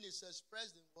living is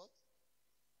expressed in what?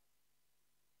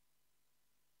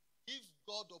 Give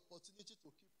God opportunity to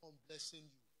keep on blessing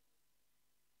you.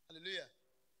 Hallelujah.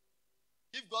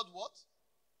 Give God what?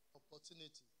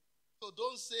 Opportunity. So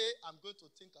don't say, I'm going to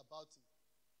think about it.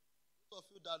 Those of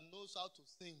you that knows how to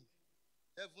sing,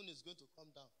 heaven is going to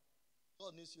come down.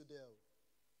 God needs you there.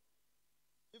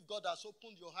 If God has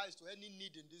opened your eyes to any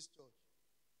need in this church,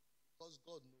 because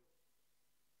God knows.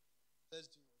 Let's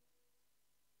do it.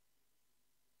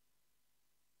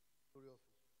 Glory of it.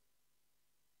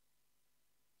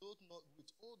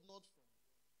 Withhold not from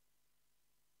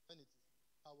when it is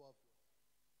power of God.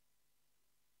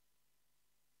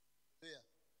 There.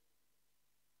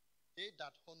 They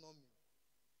that honor me,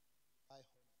 I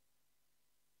honor.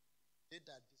 They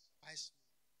that despise me,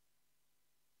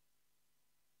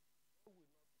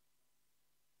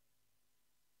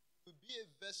 will be a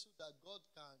vessel that God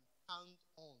can count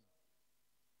on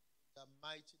in the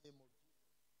mighty name of Jesus.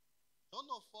 None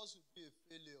of us will be a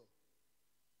failure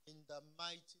in the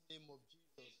mighty name of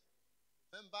Jesus.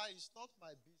 Remember, it's not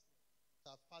my business, it's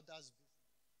our Father's business.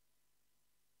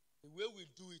 The way we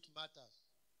do it matters.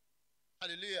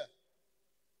 Hallelujah.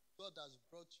 God has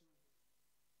brought you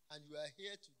and you are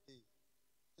here today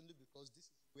only because this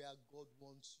is where God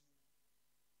wants you.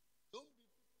 Don't be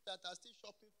people that are still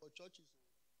shopping for churches.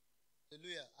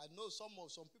 Hallelujah. I know some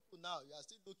people now, you are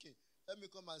still looking. Let me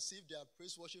come and see if their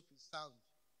praise worship is sound.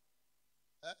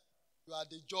 You are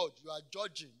the judge. You are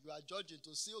judging. You are judging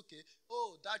to see, okay,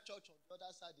 oh, that church on the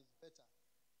other side is better.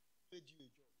 Made you a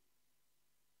job.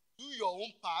 Do your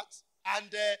own part and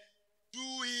do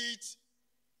it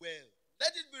well.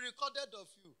 Let it be recorded of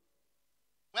you.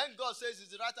 When God says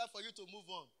it's the right time for you to move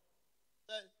on.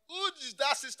 Who is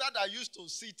that sister that used to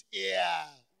sit here?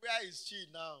 Where is she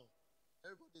now?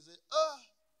 Everybody say, oh,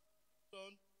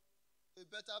 son, a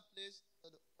better place.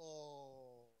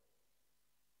 Oh.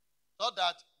 Not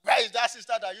that, where is that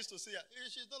sister that used to see her?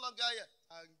 She's no longer here.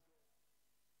 And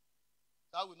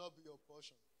that will not be your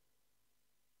portion.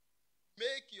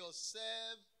 Make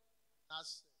yourself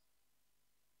asset.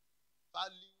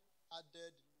 Value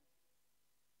added.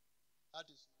 That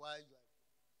is why you are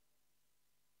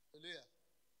here. Hallelujah.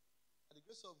 By the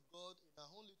grace of God, in our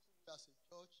own little way as a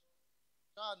church,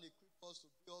 try and equip us to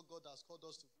be all God has called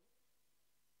us to be.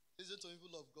 Listen to the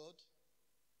people of God.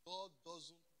 God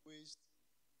doesn't waste.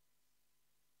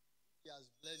 He has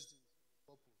blessed you with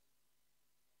purpose.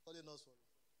 Calling us for it.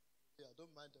 Yeah,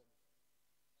 don't mind them.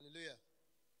 Hallelujah.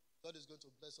 God is going to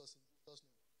bless us in Jesus'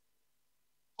 name.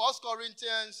 2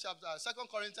 Corinthians chapter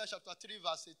 3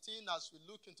 verse 18, as we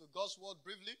look into God's word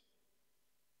briefly.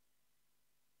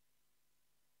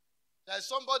 There is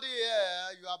somebody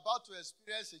here, you are about to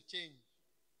experience a change.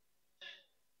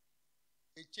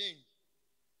 A change.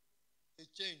 A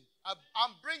change.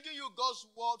 I'm bringing you God's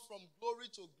word from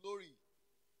glory to glory.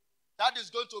 That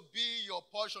is going to be your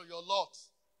portion, your lot.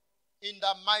 In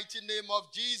the mighty name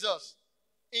of Jesus.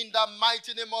 In the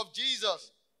mighty name of Jesus.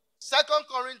 2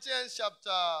 Corinthians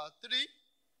chapter 3.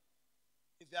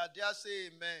 If you are there, say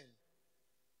amen.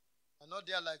 If you're not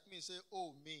there like me, say,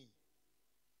 oh, me.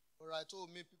 All right, oh,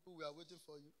 me, people, we are waiting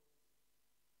for you.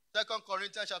 2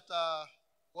 Corinthians chapter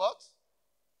what?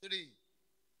 3.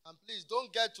 And please,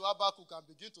 don't get to Habakkuk and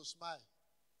begin to smile.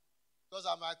 Because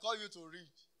I might call you to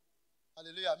read.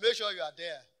 Hallelujah. Make sure you are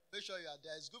there. Make sure you are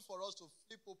there. It's good for us to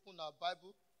flip open our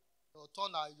Bible, or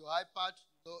turn your iPad.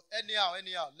 So anyhow,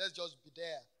 let's just be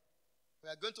there. We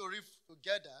are going to read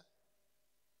together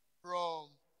from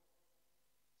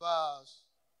verse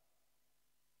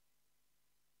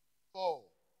 4.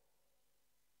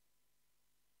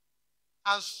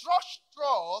 And such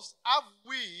trust have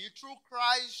we through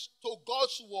Christ to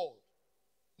God's word.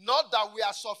 Not that we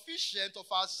are sufficient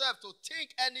of ourselves to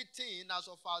think anything as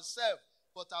of ourselves,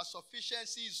 but our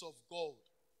sufficiency is of God,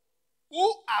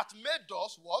 who hath made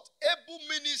us what? Able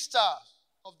ministers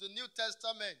of the New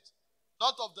Testament,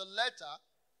 not of the letter,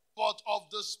 but of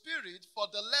the Spirit. For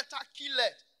the letter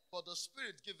killeth, for the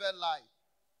Spirit giveth life.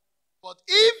 But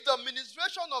if the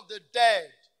ministration of the dead,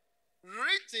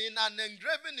 written and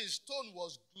engraven in stone,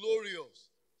 was glorious,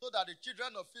 so that the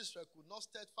children of Israel could not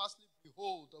steadfastly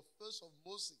behold the face of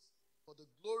Moses for the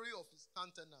glory of his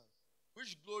countenance,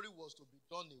 which glory was to be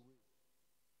done away,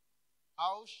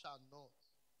 how shall not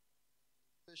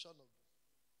the ministration of the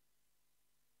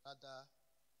rather?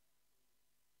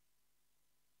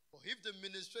 For if the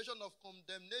ministration of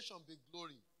condemnation be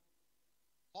glory,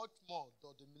 much more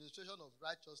does the ministration of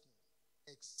righteousness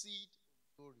exceed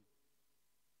glory.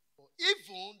 For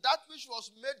even that which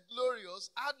was made glorious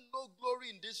had no glory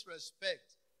in this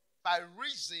respect, by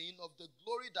reason of the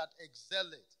glory that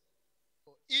excelleth.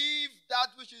 For if that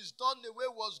which is done away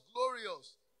was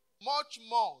glorious, much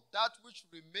more that which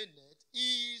remaineth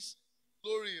is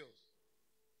glorious.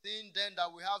 Seeing then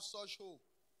that we have such hope,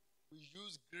 we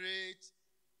use great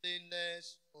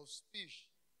plainness of speech,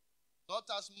 not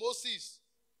as Moses,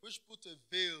 which put a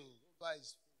veil over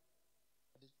his face.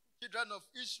 The children of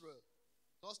Israel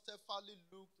not steadfastly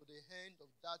look to the hand of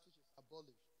that which is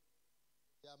abolished.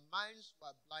 Their minds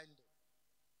were blinded.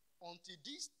 Until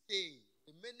this day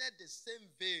remained the same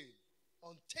veil,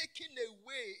 untaken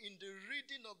away in the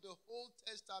reading of the Old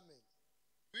Testament,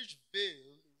 which veil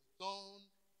is done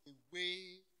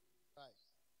away in Christ.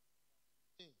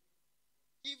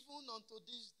 Even unto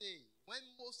this day, when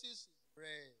Moses is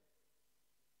read,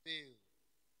 veil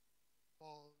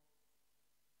on.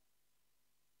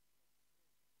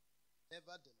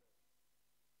 Nevertheless,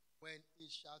 when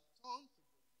it shall turn to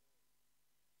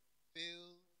the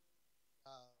veil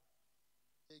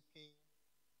taking.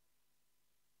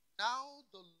 Now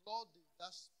the Lord is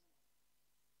that Spirit.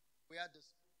 Where the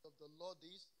Spirit of the Lord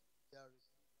is, there is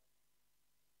life.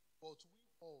 But we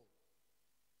all,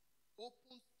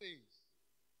 open face,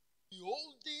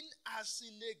 beholding as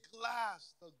in a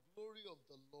glass the glory of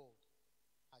the Lord,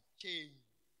 are changed.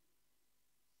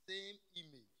 Same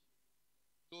image.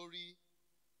 Glory,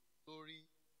 glory,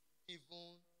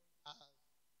 even as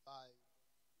by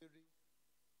Spirit.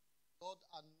 Lord,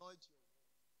 anoint your word.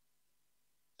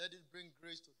 Let it bring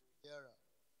grace to the hearer.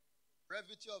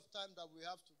 Brevity of time that we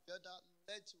have together,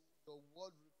 let your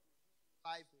word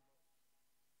life in us.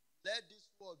 Let this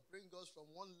word bring us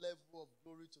from one level of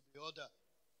glory to the other.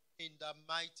 In the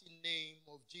mighty name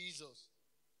of Jesus.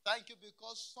 Thank you,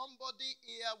 because somebody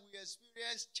here will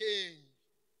experience change.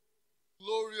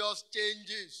 Glorious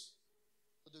changes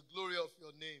to the glory of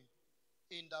your name.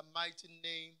 In the mighty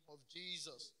name of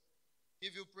Jesus.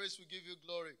 Give you praise, we give you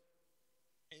glory.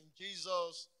 In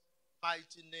Jesus'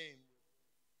 mighty name.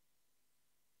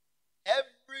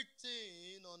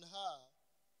 Everything on earth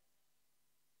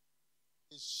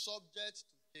is subject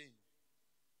to change.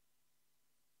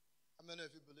 How many of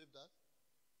you believe that?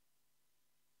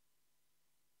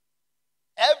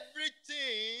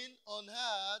 Everything on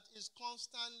earth is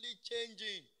constantly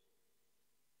changing.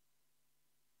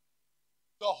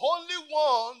 The only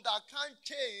one that can't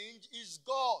change is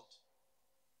God.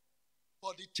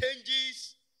 But it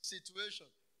changes situation.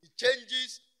 It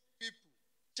changes people.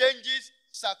 Changes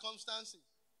circumstances.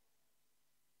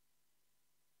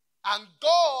 And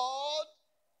God,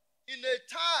 in a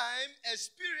time,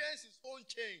 experienced his own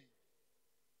change.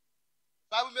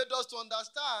 The Bible made us to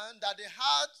understand that the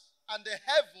heart and the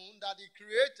heaven that he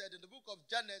created in the book of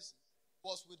Genesis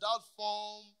was without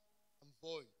form and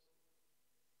void.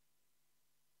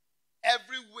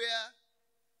 Everywhere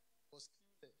was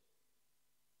clear.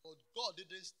 But God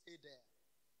didn't stay there.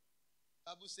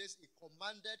 The Bible says he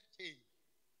commanded change.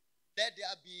 Let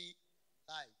there be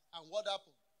light. And what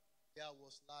happened? There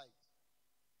was light.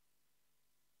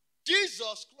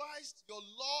 Jesus Christ, your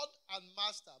Lord and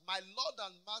Master, my Lord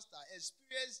and Master,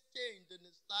 experienced change in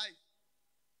his life.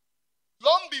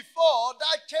 Long before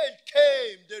that change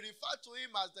came, they referred to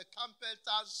him as the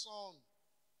carpenter's son.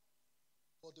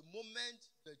 But the moment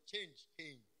the change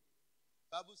came, the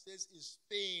Bible says his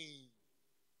fame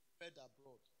spread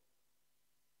abroad.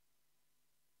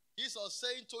 Jesus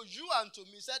saying to you and to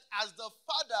me, said, as the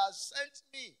Father sent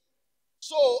me,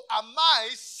 so am I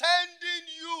sending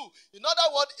you. In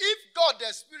other words, if God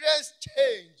experienced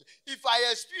change, if I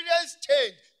experience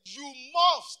change, you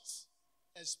must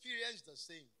experience the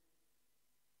same.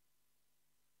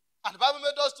 And the Bible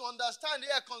made us to understand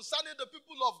here concerning the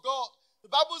people of God. The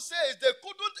Bible says they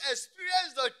couldn't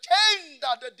experience the change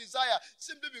that they desire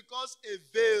simply because a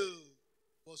veil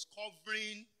was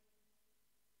covering.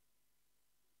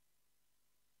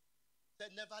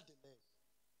 Said, nevertheless,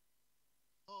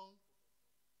 don't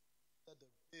let the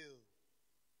veil.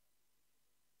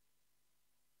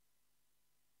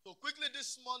 So quickly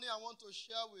this morning, I want to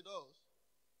share with us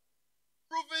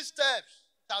proven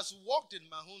steps that has worked in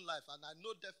my own life, and I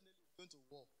know definitely it's going to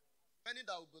work. Many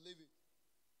that will believe it.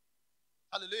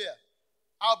 Hallelujah.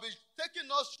 I'll be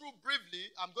taking us through briefly.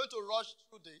 I'm going to rush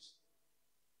through this.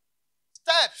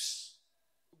 Steps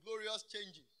to glorious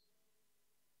changes.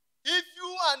 If you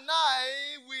and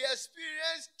I, we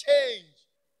experience change,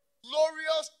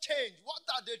 glorious change, what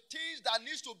are the things that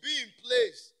needs to be in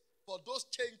place for those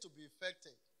change to be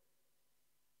effective?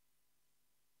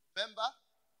 Remember,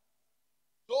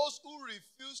 those who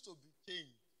refuse to be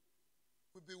changed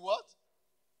will be what?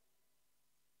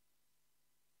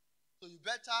 So you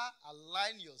better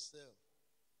align yourself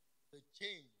with the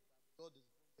change that God is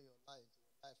bringing in your life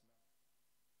now.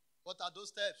 What are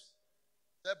those steps?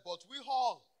 But we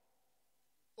all,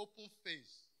 open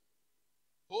face,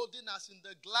 holding us in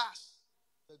the glass,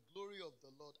 the glory of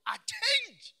the Lord, are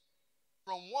changed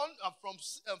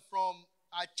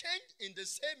are changed in the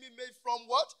same image from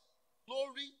what?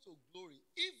 Glory to glory,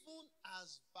 even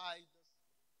as by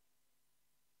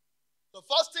the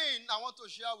first thing I want to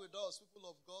share with us, people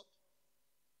of God,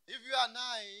 if you and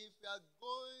I, if we are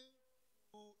going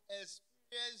to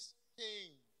experience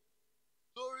change,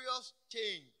 glorious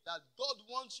change that God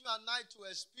wants you and I to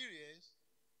experience,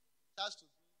 it has to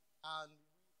be and we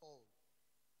all.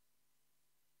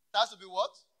 It has to be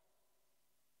what?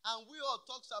 And we all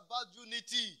talks about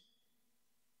unity.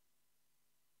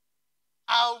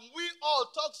 And we all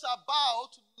talks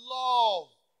about love.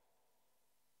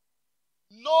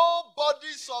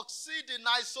 Nobody succeeds in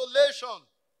isolation.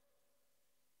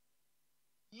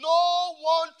 No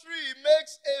one tree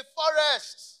makes a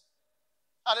forest.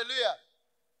 Hallelujah.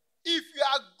 If you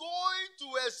are going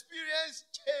to experience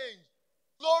change,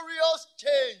 glorious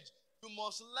change, you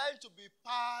must learn to be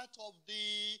part of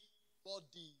the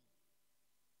body.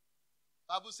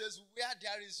 Bible says, where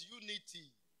there is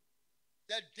unity,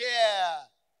 that there,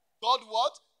 God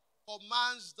what?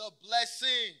 Commands the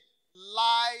blessing,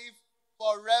 life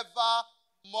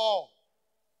forevermore.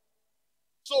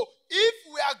 So if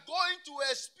we are going to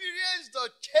experience the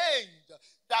change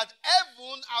that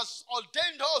heaven has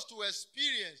ordained us to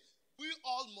experience, we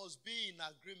all must be in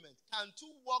agreement. Can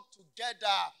two work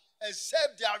together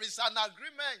except there is an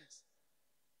agreement?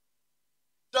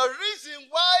 The reason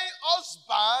why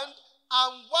husband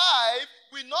and wife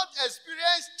will not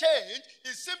experience change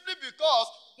is simply because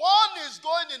one is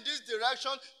going in this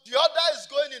direction, the other is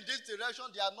going in this direction.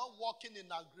 They are not working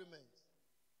in agreement.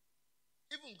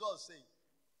 Even God said,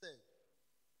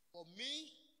 for me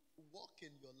to walk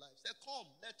in your life. Say, come,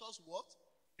 let us what?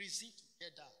 Reason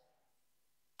together.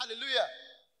 Hallelujah.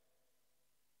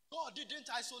 God didn't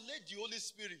isolate the Holy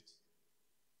Spirit.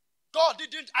 God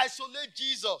didn't isolate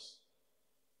Jesus.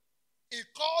 He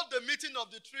called the meeting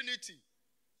of the Trinity.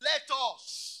 Let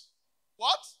us.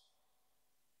 What?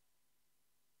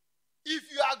 If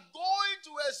you are going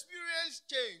to experience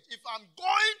change, if I'm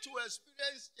going to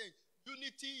experience change,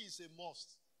 unity is a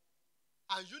must.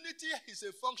 And unity is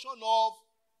a function of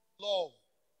love.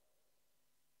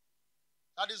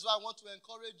 That is why I want to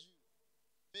encourage you.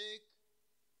 Make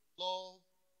love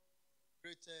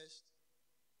greatest.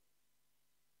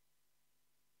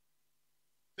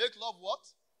 Make love what?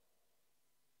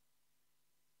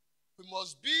 We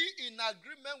must be in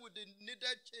agreement with the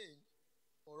needed change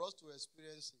for us to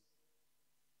experience it.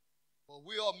 But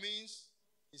we all means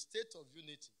a state of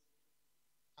unity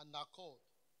and accord,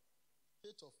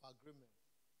 state of agreement.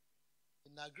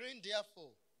 In agreeing,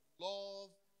 therefore, love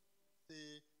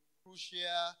the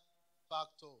crucial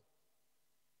factor.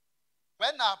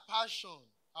 When our passion,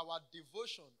 our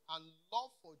devotion, and love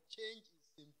for change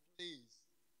is in place,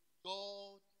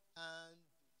 God can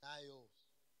deny us.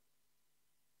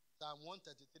 Psalm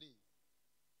 133.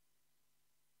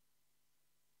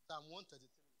 Psalm 133.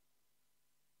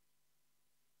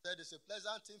 Said it's a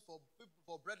pleasant thing for people,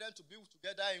 for brethren to be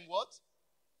together in what?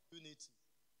 Unity.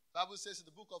 The Bible says in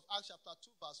the book of Acts chapter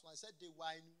 2 verse 1, it said they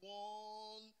were in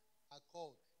one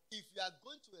accord. If you are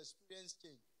going to experience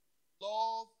change,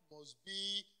 love must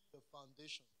be the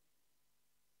foundation.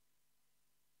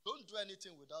 Don't do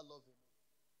anything without loving.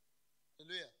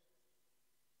 Hallelujah.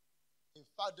 In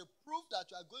fact, the proof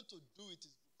that you are going to do it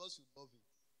is because you love it.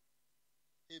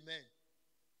 Amen.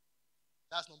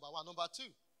 That's number one. Number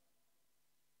two.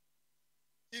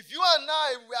 If you and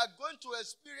I, we are going to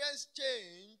experience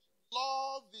change,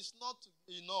 love is not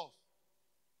enough.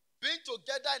 Being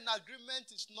together in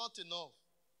agreement is not enough.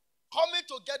 Coming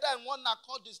together in one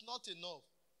accord is not enough.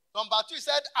 Number two, he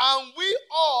said, and we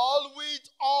all with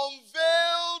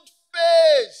unveiled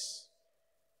face.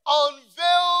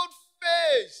 Unveiled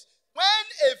face. When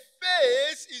a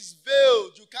face is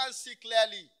veiled, you can't see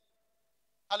clearly.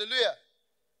 Hallelujah.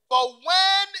 But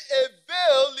when a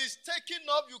veil is taken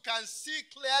up, you can see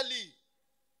clearly.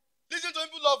 Listen to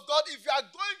people of God, if you are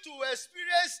going to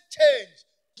experience change,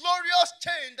 glorious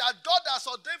change that God has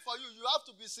ordained for you, you have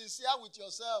to be sincere with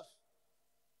yourself.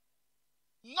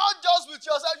 Not just with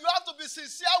yourself, you have to be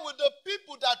sincere with the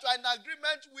people that you are in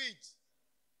agreement with.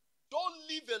 Don't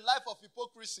live a life of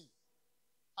hypocrisy.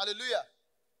 Hallelujah.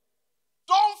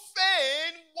 Don't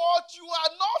feign what you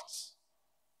are not.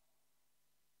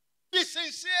 Be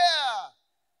sincere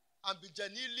and be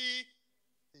genuinely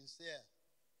sincere.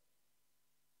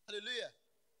 Hallelujah.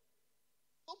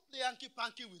 Don't play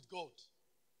hanky-panky with God.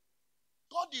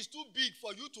 God is too big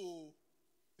for you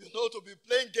to be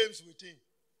playing games with him.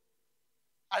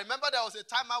 I remember there was a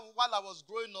time while I was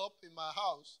growing up in my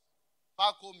house,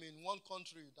 back home in one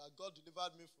country that God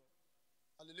delivered me from.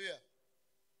 Hallelujah.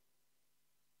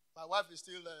 My wife is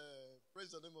still,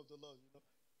 praise the name of the Lord,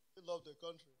 Still love the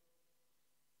country.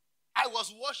 I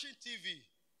was watching TV.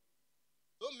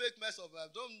 Don't make mess of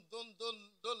it.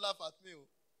 Don't laugh at me.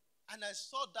 And I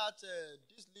saw that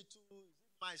this little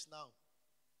mice now,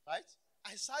 right?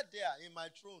 I sat there in my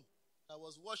throne. I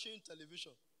was watching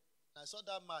television. And I saw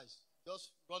that mice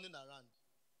just running around.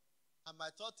 And my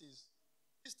thought is,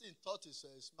 this thing thought is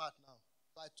smart now.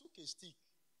 So I took a stick.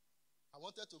 I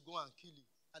wanted to go and kill it.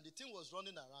 And the thing was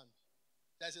running around.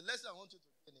 There's a lesson I want you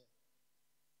to get here.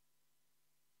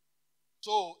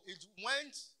 So it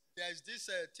went, there's this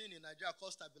thing in Nigeria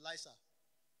called stabilizer.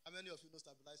 How many of you know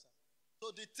stabilizer? So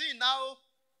the thing now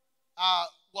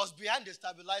was behind the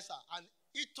stabilizer and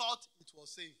he thought it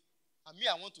was safe. And me,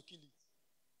 I want to kill it.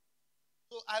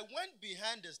 So I went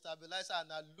behind the stabilizer and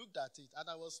I looked at it and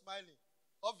I was smiling.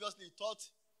 Obviously, he thought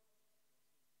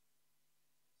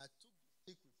I took the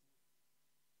stick with me.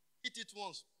 Hit it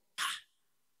once.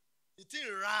 The thing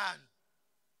ran.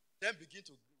 Then began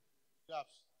to grab.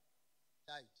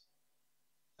 Died.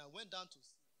 And I went down to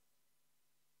see.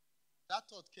 That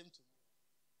thought came to me.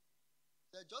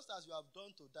 That just as you have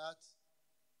done to that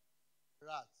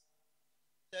rat,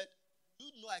 that you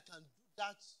know I can do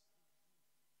that.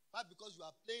 Why? Because you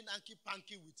are playing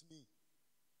hanky-panky with me.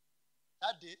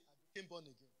 That day, I became born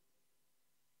again.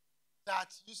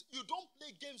 That you don't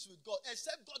play games with God,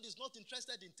 except God is not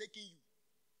interested in taking you.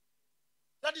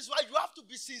 That is why you have to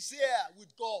be sincere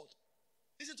with God.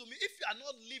 Listen to me. If you are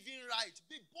not living right,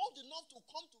 be bold enough to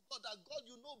come to God, that God,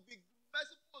 be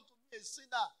merciful unto me, a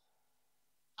sinner.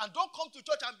 And don't come to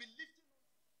church and be lifting.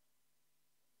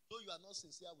 No, you are not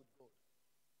sincere with God.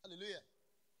 Hallelujah.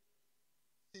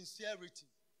 Sincerity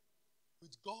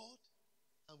with God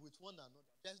and with one another.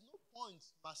 There's no point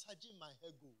massaging my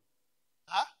ego.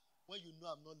 When you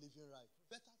know I'm not living right. You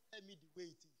better tell me the way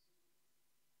it is.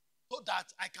 So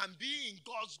that I can be in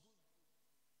God's good.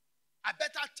 I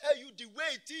better tell you the way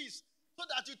it is. So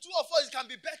that the two of us can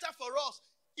be better for us.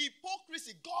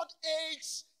 Hypocrisy. God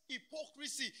hates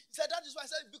hypocrisy. He said, that is why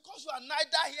I said, because you are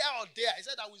neither here or there. He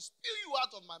said, I will spew you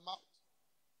out of my mouth.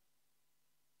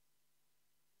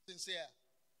 Sincere.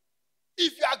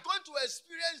 If you are going to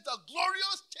experience the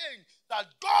glorious change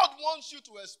that God wants you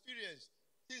to experience,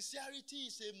 sincerity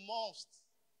is a must.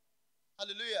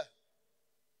 Hallelujah.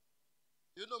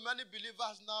 Many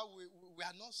believers now, we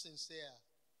are not sincere.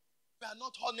 We are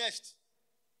not honest.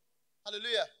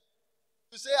 Hallelujah.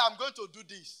 You say, I'm going to do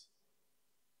this.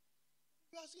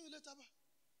 You are asking you later,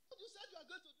 but you said you are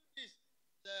going to do this.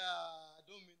 Say, I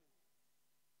don't mean it.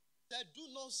 Say, do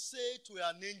not say to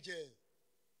an angel,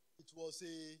 it was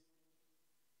a...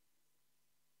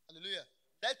 Hallelujah.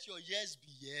 Let your yes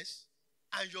be yes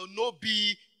and your no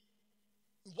be.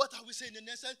 What are we saying in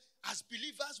essence? As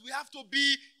believers, we have to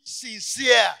be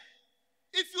sincere.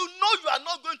 If you know you are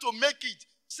not going to make it,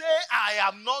 say, I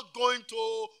am not going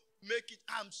to make it.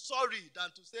 I'm sorry,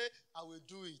 than to say, I will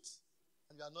do it.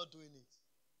 And you are not doing it.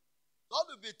 God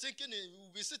will be thinking,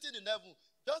 will be sitting in heaven,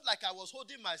 just like I was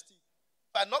holding my stick.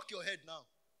 If I knock your head now,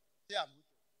 say I'm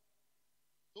wicked.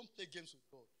 Don't play games with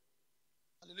God.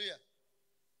 Hallelujah.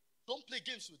 Don't play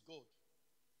games with God.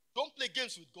 Don't play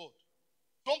games with God.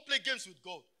 Don't play games with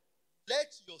God.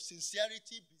 Let your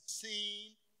sincerity be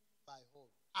seen by all.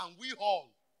 And we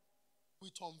all,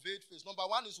 with unveiled face. Number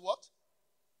one is what?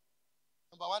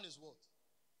 Number one is what?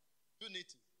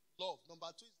 Unity. Love. Number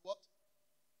two is what?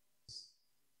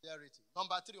 Sincerity.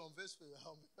 Number three, unveiled face.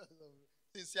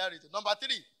 Sincerity. Number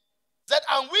three, that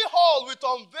and we all with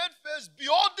unveiled face,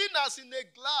 beholding as in a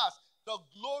glass the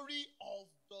glory of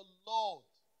the Lord.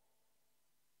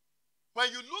 When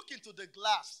you look into the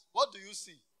glass, what do you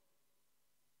see?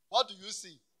 What do you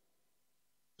see?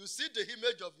 You see the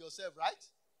image of yourself, right?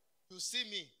 You see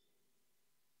me.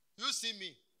 You see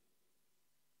me.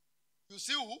 You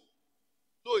see who?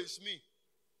 No, it's me.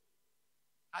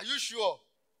 Are you sure?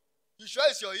 You sure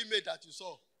it's your image that you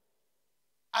saw?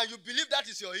 And you believe that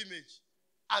is your image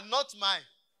and not mine?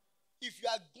 If you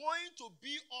are going to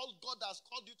be all God has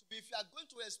called you to be, if you are going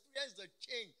to experience the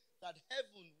change that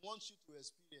heaven wants you to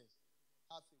experience,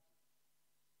 have faith.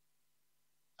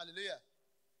 Hallelujah.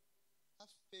 Have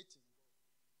faith in God.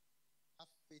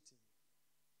 Have faith in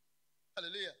God.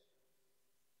 Hallelujah.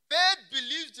 Faith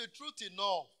believes the truth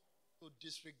enough to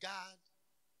disregard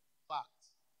facts.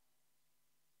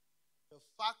 The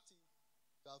fact is,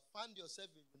 you have found yourself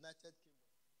in the United Kingdom.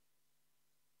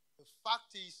 The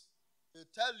fact is, they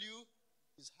tell you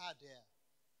it's hard there.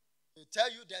 They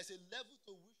tell you there's a level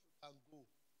to which you can go.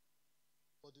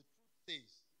 But the truth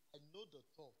says, I know the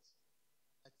thoughts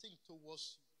I think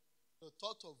towards you, the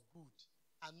thought of good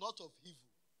and not of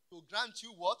evil, to grant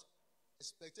you what?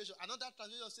 Expectation. Another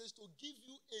translation says to give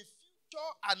you a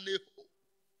future and a hope.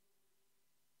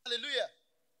 Hallelujah.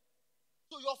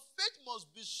 So your faith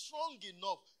must be strong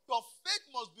enough. Your faith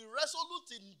must be resolute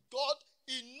in God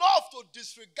enough to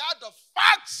disregard the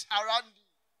facts around you.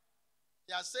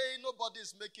 They are saying nobody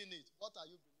is making it. What are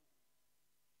you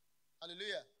believing?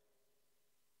 Hallelujah.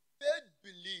 Faith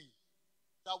believes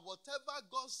that whatever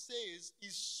God says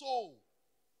is so.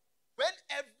 When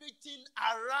everything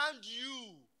around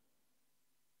you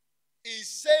is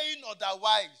saying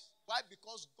otherwise. Why?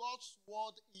 Because God's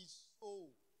word is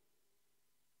so.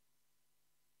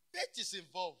 Faith is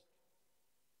involved.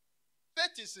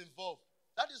 Faith is involved.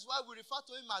 That is why we refer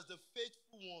to him as the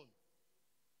faithful one.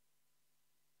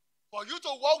 For you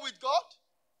to walk with God,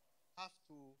 have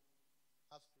to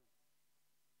have faith.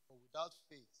 But without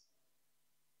faith,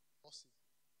 possible.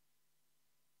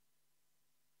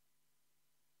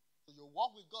 So your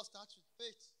walk with God starts with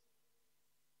faith.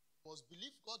 You must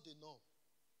believe God enough.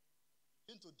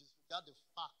 You need to disregard the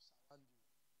facts around you.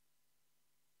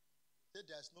 Say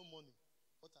there is no money.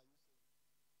 What are you saying?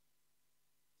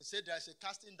 They say there is a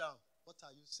casting down. What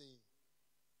are you saying?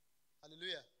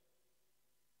 Hallelujah.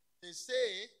 They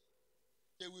say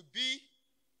there will be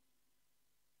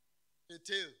a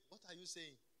tail. What are you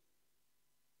saying?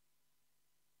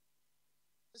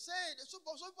 They say, some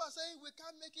people are saying we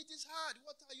can't make it, it's hard.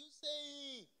 What are you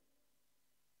saying?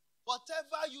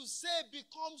 Whatever you say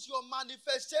becomes your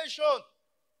manifestation.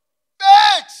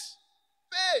 Faith.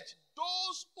 Faith.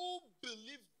 Those who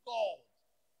believe God,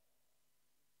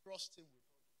 trust him with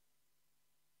all.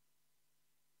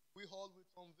 We hold with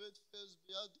unveiled face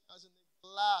behind as in a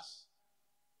glass.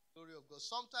 Glory of God.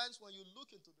 Sometimes when you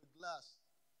look into the glass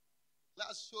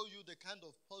show you the kind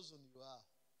of person you are.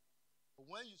 But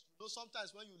when you know,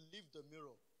 sometimes when you leave the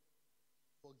mirror,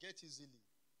 forget easily.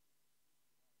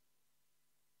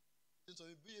 So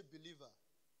you be a believer.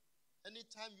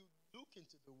 Anytime you look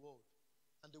into the word,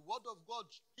 and the word of God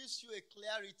gives you a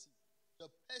clarity,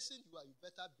 the person you are, you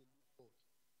better believe God.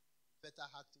 Better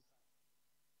act it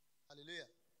out. Hallelujah.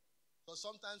 Because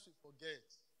sometimes we forget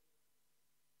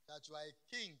that you are a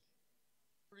king,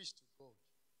 priest to God,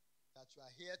 that you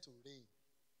are here to reign,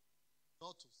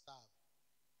 not to serve,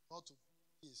 not to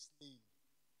be a slave.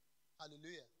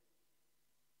 Hallelujah.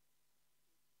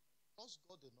 Trust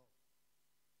God enough.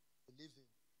 Believe him.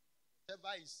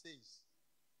 Whatever he says,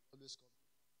 always come.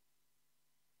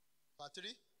 Number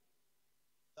 3.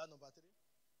 That number 3.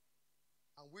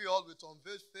 And we all with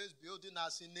unveiled face beholding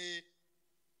us in a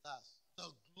glass. The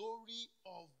glory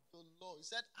of the Lord. He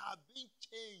said, are being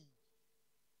changed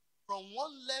from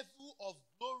one level of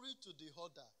glory to the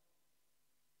other.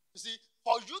 You see,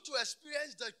 for you to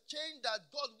experience the change that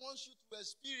God wants you to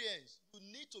experience, you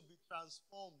need to be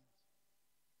transformed.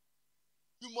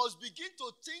 You must begin to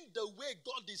think the way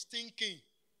God is thinking.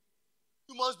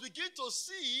 You must begin to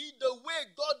see the way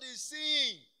God is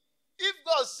seeing. If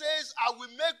God says, I will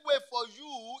make way for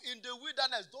you in the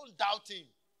wilderness, don't doubt him.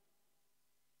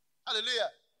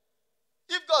 Hallelujah.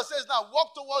 If God says, now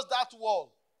walk towards that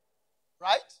wall,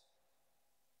 right?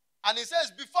 And he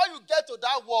says, before you get to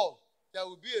that wall, there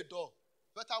will be a door.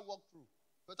 Better walk through.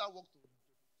 Better walk through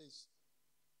the place.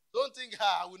 Don't think,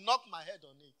 I will knock my head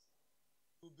on it.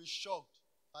 You'll be shocked.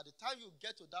 By the time you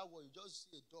get to that wall, you just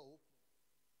see a door open.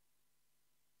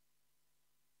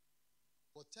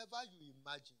 Whatever you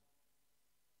imagine.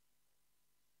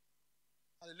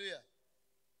 Hallelujah.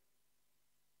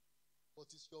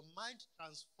 But is your mind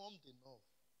transformed enough?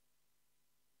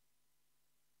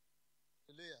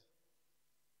 Hallelujah.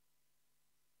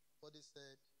 Somebody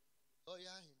said,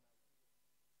 lawyer him.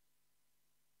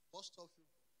 What stops you?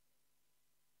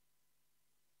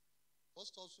 What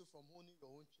stops you from owning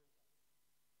your own children?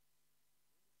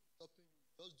 stopping you.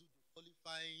 Just do the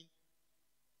qualifying.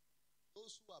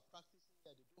 Those who are practicing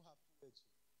here, they don't have to wait.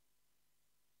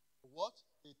 What?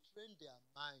 They train their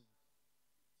mind.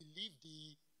 Believe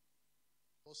the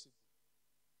possible.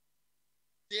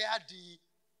 They are the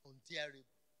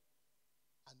undareable.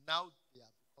 And now they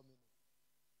are becoming it.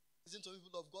 Listen to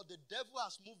people of God. The devil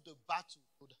has moved the battle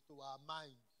to our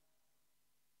mind.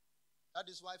 That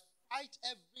is why fight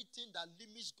everything that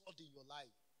limits God in your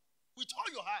life. With all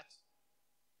your heart.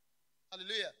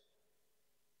 Hallelujah.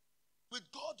 With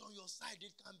God on your side,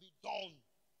 it can be done.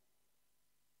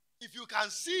 If you can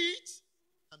see it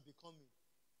and become it.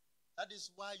 That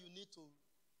is why you need to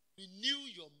renew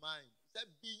your mind. That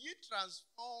be ye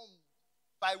transformed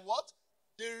by what?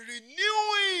 The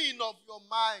renewing of your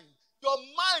mind. Your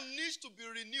mind needs to be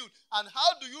renewed. And how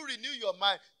do you renew your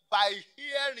mind? By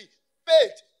hearing.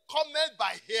 Faith cometh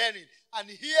by hearing.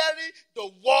 And hearing the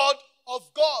word of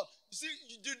God. You see,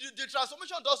 the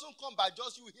transformation doesn't come by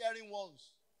just you hearing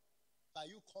once. By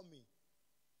you coming.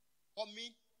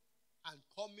 Coming and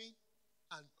coming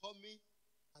and coming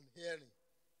and hearing.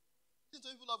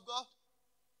 Listen to people of God.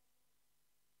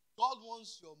 God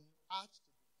wants your heart to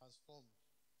be transformed.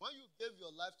 When you gave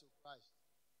your life to Christ,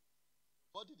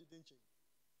 body didn't change.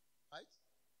 Right?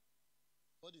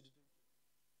 Body didn't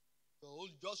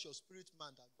change. Just your spirit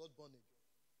man that God born again.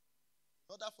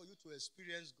 In order for you to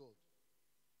experience God,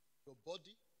 your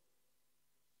body,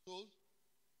 soul,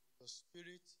 your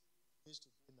spirit needs to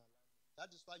be in alignment.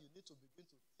 That is why you need to begin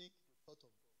to think the thought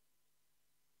of God.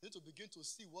 You need to begin to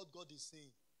see what God is saying.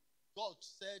 God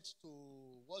said to,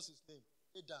 what's his name?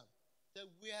 Adam. Said,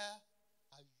 where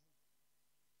are you?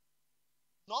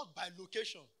 Not by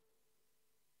location,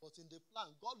 but in the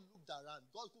plan. God looked around.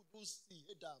 God couldn't see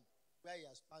Adam where he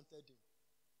has planted him.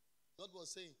 God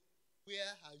was saying, where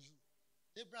are you?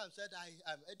 Abraham said,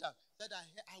 Adam said,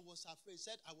 I was afraid. He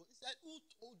said, who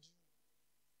told you?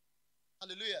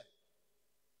 Hallelujah.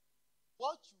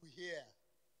 What you hear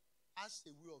has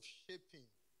a way of shaping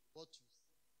what you see.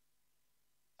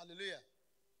 Hallelujah.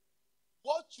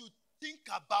 What you think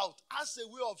about has a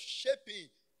way of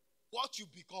shaping what you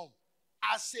become.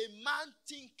 As a man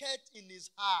thinketh in his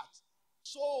heart,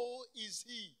 so is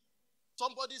he.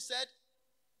 Somebody said,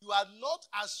 you are not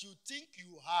as you think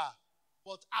you are,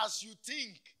 but as you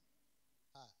think.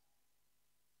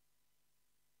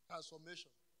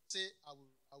 Transformation. Say, I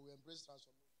will embrace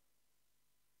transformation.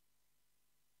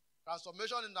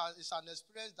 Transformation is an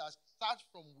experience that starts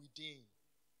from within.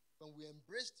 When we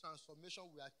embrace transformation,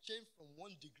 we are changed from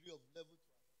one degree of level to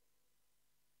another.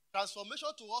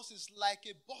 Transformation to us is like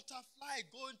a butterfly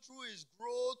going through its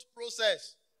growth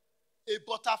process. A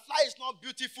butterfly is not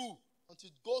beautiful until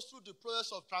it goes through the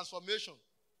process of transformation.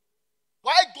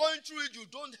 While going through it, you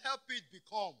don't help it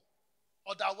become.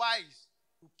 Otherwise,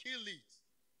 you kill it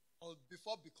or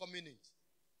before becoming it.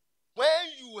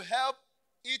 When you help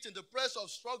it in the process of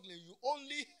struggling, you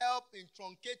only help in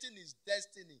truncating its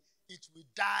destiny. It will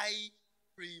die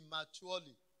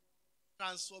prematurely.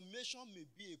 Transformation may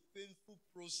be a painful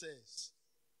process,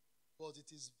 but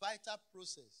it is a vital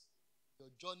process. Your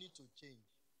journey to change.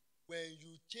 When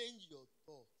you change your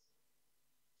thoughts,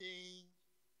 change.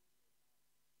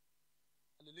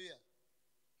 Hallelujah.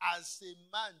 As a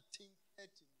man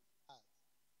thinketh in his heart,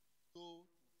 so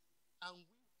and we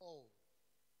all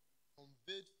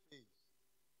unveiled face,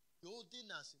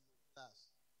 beholding as in a glass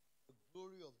the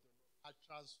glory of the Lord, are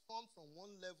transformed from one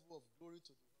level of glory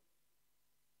to the other.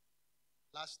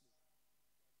 Lastly,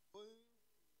 going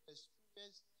to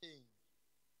experience change.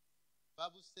 The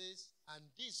Bible says, and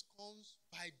this comes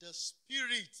by the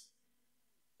Spirit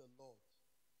of the Lord.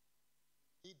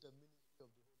 Need the ministry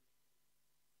of the Holy Spirit.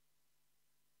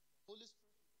 The Holy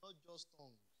Spirit is not just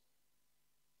tongues.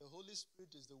 The Holy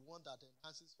Spirit is the one that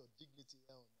enhances your dignity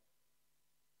here on earth.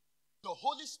 The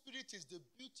Holy Spirit is the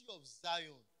beauty of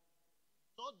Zion,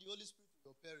 not the Holy Spirit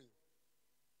of your peril.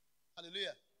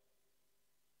 Hallelujah.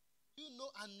 You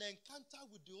know, an encounter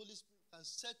with the Holy Spirit can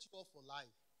set you up for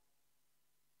life.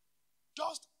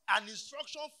 Just an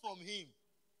instruction from Him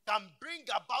can bring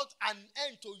about an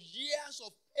end to years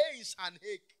of pains and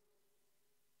ache.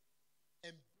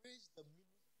 Embrace the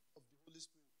ministry of the Holy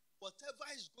Spirit. Whatever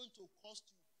is going to cost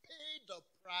you, pay the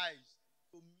price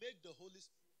to make the Holy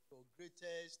Spirit your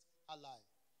greatest ally.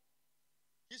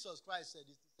 Jesus Christ said,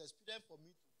 it is expedient for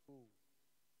me to go.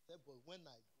 He said, but when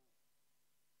I go,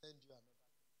 send you another.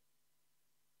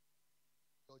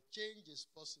 Your change is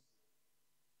possible.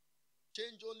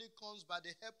 Change only comes by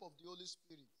the help of the Holy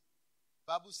Spirit. The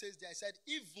Bible says there, I said,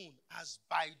 even as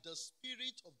by the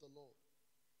Spirit of the Lord.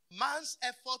 Man's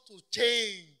effort to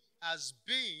change has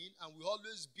been and will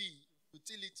always be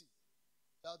futility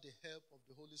without the help of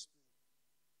the Holy Spirit.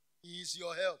 He is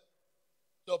your help,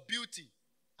 the beauty,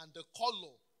 and the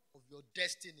color of your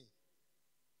destiny.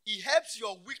 He helps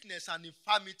your weakness and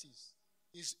infirmities.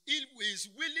 He is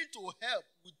willing to help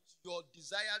with your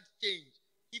desired change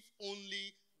if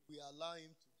only we allow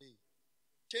him today.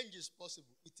 Change is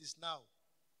possible. It is now.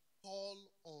 Call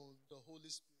on the Holy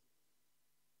Spirit.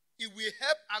 He will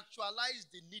help actualize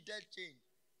the needed change.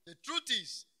 The truth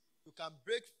is, you can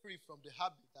break free from the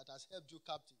habit that has held you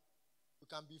captive. You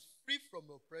can be free from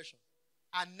oppression.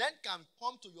 And then can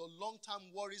come to your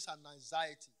long-term worries and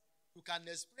anxiety. You can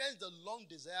experience the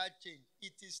long-desired change.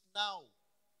 It is now.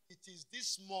 It is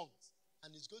this month.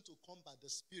 And it's going to come by the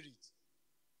Spirit.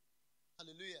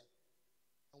 Hallelujah.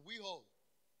 And we all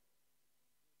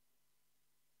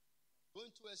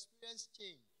going to experience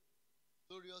change.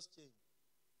 Glorious change.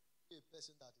 Be a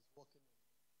person that is walking on.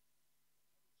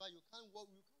 But you can't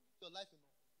walk, you can't live your life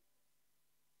enough.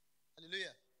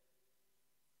 Hallelujah.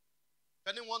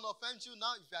 If anyone offends you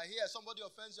now, if you are here, somebody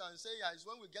offends you and say, yeah, it's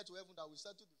when we get to heaven that we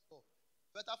settle the score.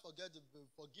 Better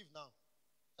forgive now.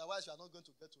 Otherwise, you are not going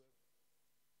to get to heaven.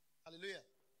 Hallelujah.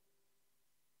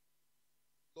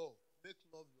 Lord, make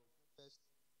love your best.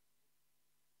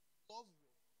 Love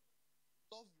your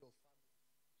family.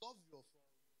 Love your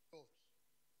church.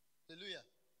 Hallelujah.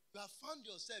 You have found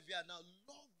yourself here now.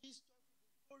 Love this church,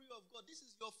 the glory of God. This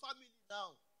is your family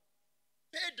now.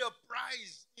 Pay the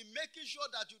price in making sure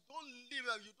that you don't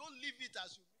leave it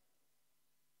as you live.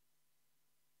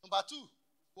 Number 2,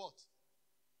 what?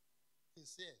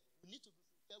 Sincere. You need to be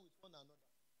sincere with one another.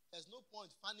 There's no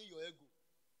point fanning your ego.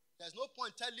 There's no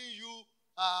point telling you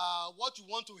what you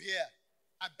want to hear.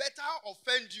 I better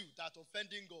offend you than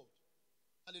offending God.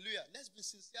 Hallelujah. Let's be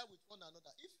sincere with one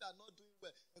another. If you are not doing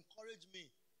well, encourage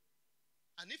me.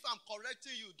 And if I'm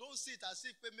correcting you, don't see it as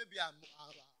if maybe I'm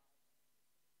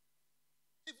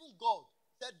even God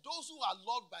said, those who are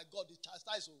loved by God is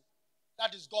chastised.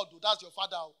 That is God. That's your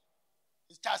father.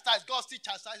 It's chastised. God still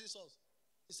chastises us.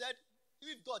 He said,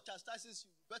 if God chastises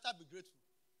you, you better be grateful.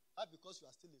 Not because you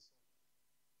are still a son.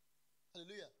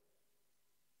 Hallelujah.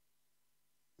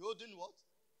 You holding what?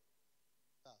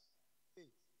 That's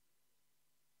faith.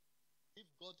 If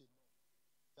God did not,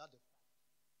 you are the father.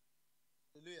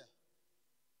 Hallelujah.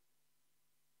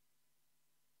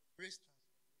 Grace transformation.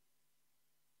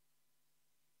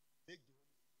 Make the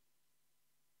Holy Spirit.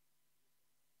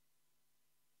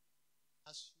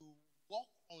 As you walk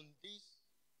on this,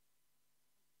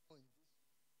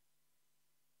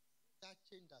 that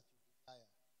change that you desire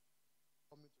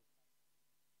coming to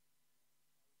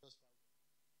pass.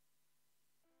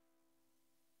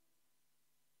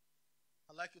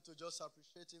 I'd like you to just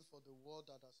appreciate him for the word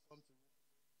that has come to you.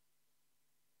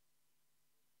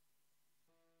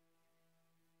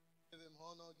 Give him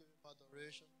honor, give him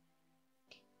adoration.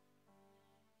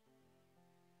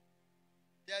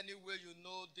 Is there any way you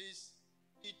know these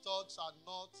key thoughts are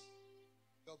not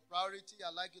your priority?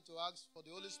 I'd like you to ask for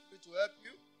the Holy Spirit to help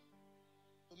you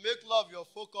to make love your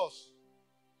focus.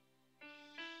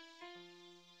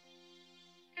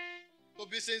 To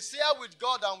be sincere with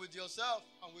God and with yourself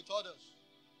and with others.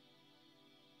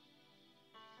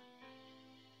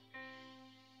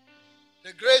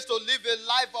 The grace to live a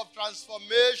life of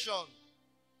transformation.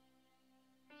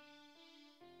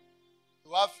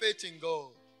 To have faith in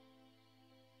God.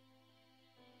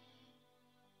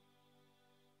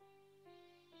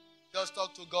 Just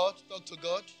talk to God. Talk to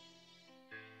God.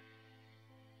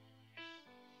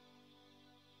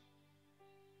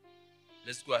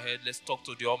 Let's go ahead. Let's talk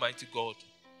to the Almighty God.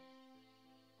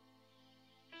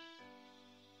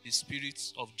 The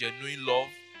spirit of genuine love.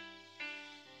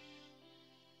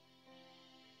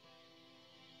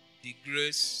 The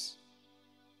grace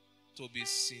to be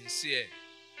sincere.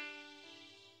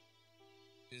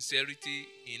 Sincerity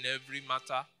in every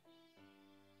matter.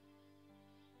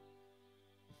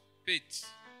 Faith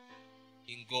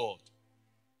in God.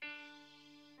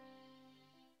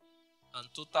 And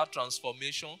total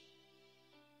transformation.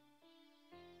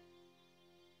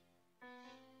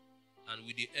 And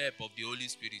with the help of the Holy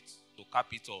Spirit to cap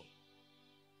it all.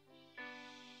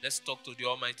 Let's talk to the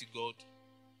Almighty God.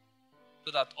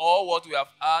 So that all what we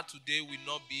have heard today will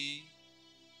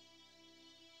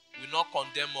not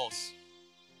condemn us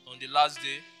on the last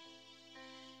day,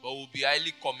 but will be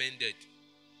highly commended.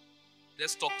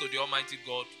 Let's talk to the Almighty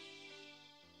God.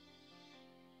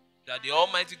 That the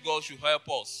Almighty God should help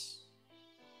us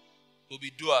to be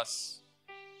doers,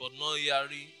 but not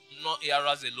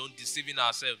hearers alone, deceiving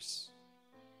ourselves.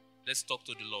 Let's talk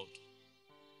to the Lord.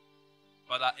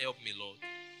 Father, help me, Lord.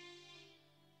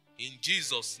 In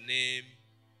Jesus' name,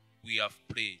 we have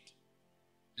prayed.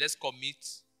 Let's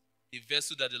commit the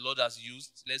vessel that the Lord has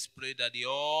used. Let's pray that the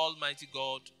Almighty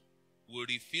God we'll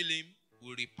refill him,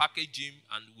 we'll repackage him,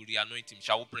 and we'll reanoint him.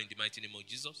 Shall we pray in the mighty name of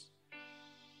Jesus?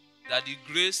 That the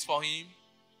grace for him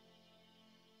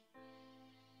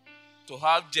to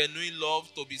have genuine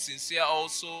love, to be sincere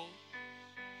also,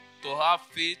 to have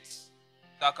faith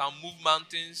that can move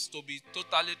mountains, to be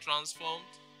totally transformed,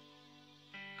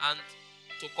 and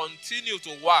to continue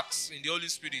to wax in the Holy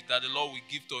Spirit that the Lord will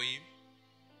give to him.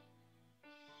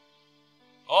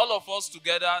 All of us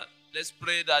together, let's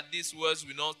pray that these words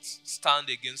will not stand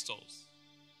against us.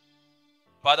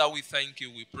 Father, we thank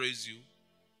you, we praise you.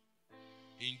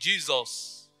 In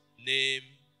Jesus' name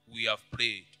we have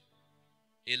prayed.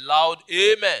 A loud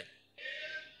amen.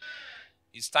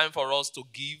 It's time for us to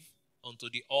give unto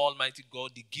the Almighty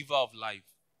God, the giver of life.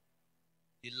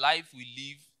 The life we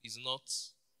live is not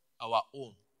our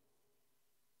own.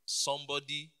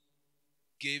 Somebody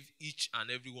gave each and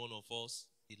every one of us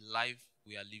the life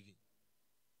we are living.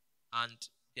 And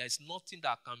there is nothing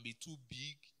that can be too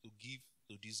big to give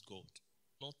to this God.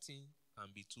 Nothing can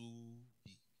be too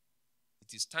big.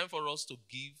 It is time for us to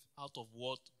give out of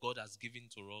what God has given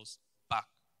to us back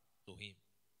to him.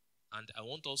 And I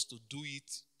want us to do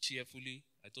it cheerfully.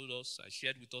 I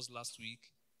shared with us last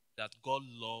week that God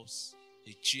loves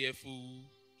a cheerful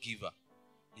giver.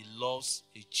 He loves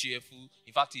a cheerful.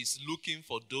 In fact, he's looking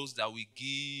for those that will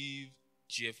give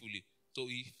cheerfully. So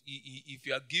if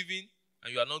you are giving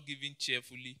and you are not giving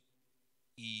cheerfully,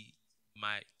 it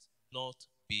might not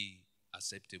be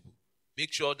acceptable.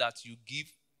 Make sure that you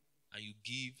give and you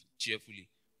give cheerfully.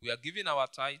 We are giving our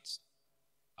tithe.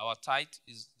 Our tithe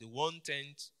is the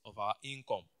 1/10 of our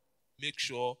income. Make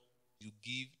sure you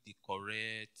give the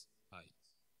correct tithe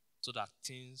so that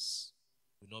things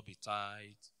will not be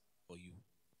tight for you.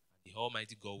 The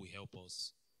Almighty God will help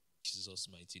us in Jesus'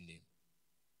 mighty name.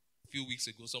 A few weeks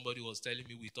ago, somebody was telling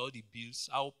me, with all the bills,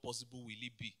 how possible will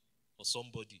it be for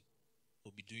somebody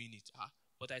to be doing it?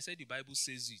 But I said the Bible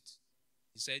says it.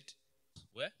 He said,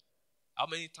 well, how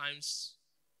many times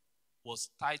was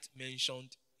tithe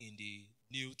mentioned in the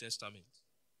New Testament?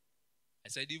 I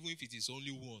said, even if it is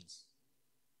only once,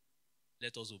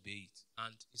 let us obey it.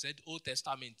 And he said, Old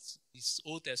Testament is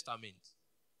Old Testament.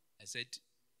 I said,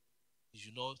 you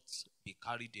should not be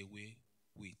carried away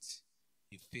with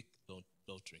the fake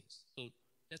doctrines. So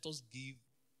let us give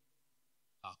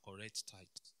our correct tithe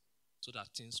so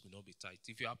that things will not be tight.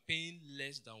 If you are paying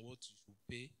less than what you should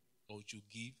pay or you should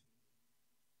give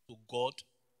to God,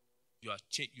 you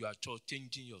are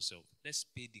changing yourself. Let's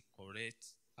pay the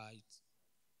correct tithe.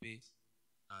 Pay.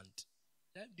 And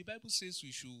the Bible says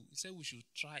we should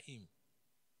try him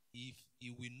if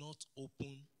he will not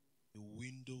open the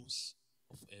windows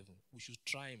of heaven. We should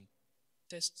try him.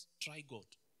 Try God.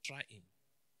 Try him.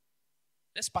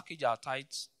 Let's package our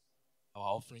tithes, our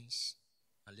offerings,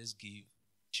 and let's give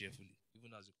cheerfully,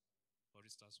 even as the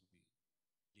choristers will be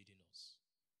leading us.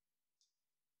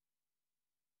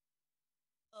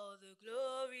 All the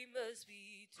glory must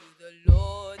be to the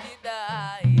Lord in the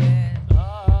highest.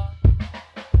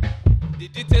 The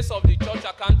details of the church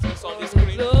account is on the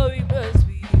screen. Glory must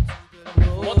be to the Lord. If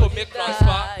you want to make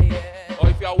transfer, or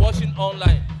if you are watching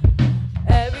online,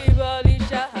 everybody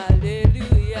shout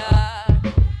hallelujah.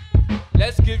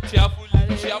 Let's give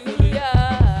cheerfully, cheerfully,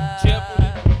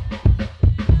 cheerfully.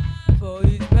 For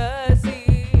his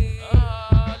mercy.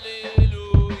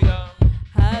 Hallelujah.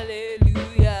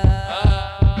 Hallelujah.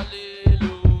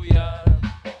 Hallelujah.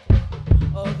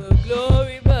 All the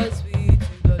glory must be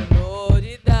to the Lord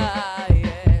in the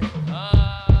highest.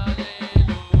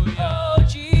 Hallelujah. Oh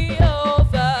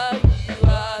Jehovah, you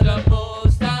are the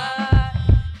most high.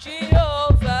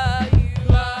 Jehovah, you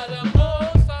are the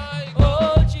most high.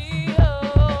 Oh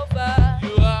Jehovah,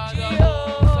 You are the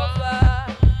most high.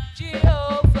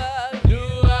 Jehovah, You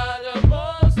are the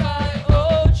most high.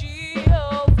 oh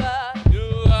Jehovah, You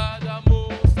are the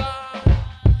most high.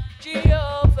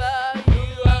 Jehovah, You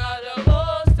are the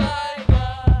most high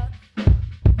God.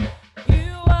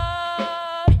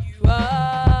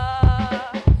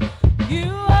 you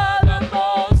are the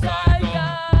most high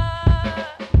God.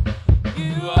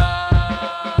 You are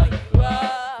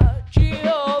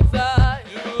Jehovah.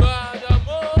 You are the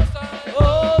most high.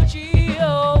 Oh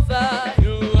Jehovah,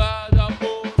 You are the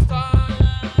most high.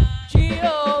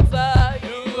 Jehovah,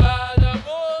 You are the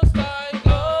most high oh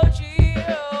God.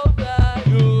 Jehovah,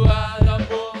 You are the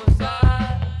most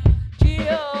high.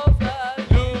 Jehovah,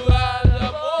 You are the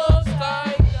most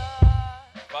high.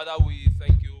 God. Father, we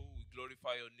thank you. We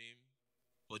glorify your name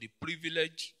for the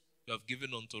privilege you have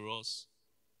given unto us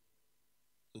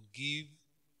to give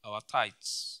our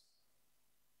tithes.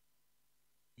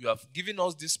 You have given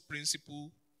us this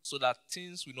principle so that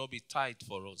things will not be tight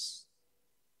for us.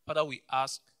 Father, we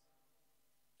ask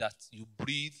that you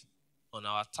breathe on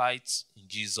our tithes in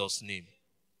Jesus' name.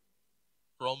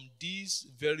 From this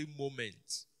very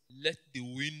moment, let the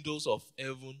windows of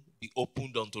heaven be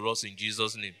opened unto us in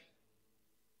Jesus' name.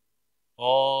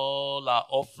 All our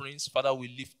offerings, Father,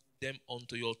 we lift them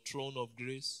unto your throne of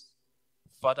grace.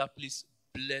 Father, please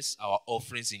bless our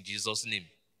offerings in Jesus' name.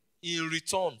 In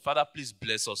return, Father, please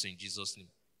bless us in Jesus' name.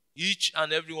 Each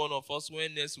and every one of us,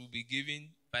 wellness will be given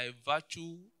by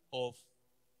virtue of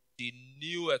the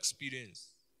new experience,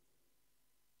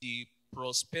 the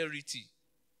prosperity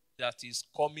that is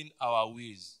coming our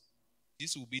ways.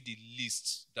 This will be the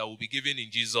list that will be given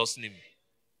in Jesus' name.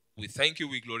 We thank you,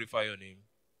 we glorify your name.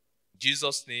 In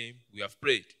Jesus' name, we have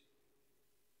prayed.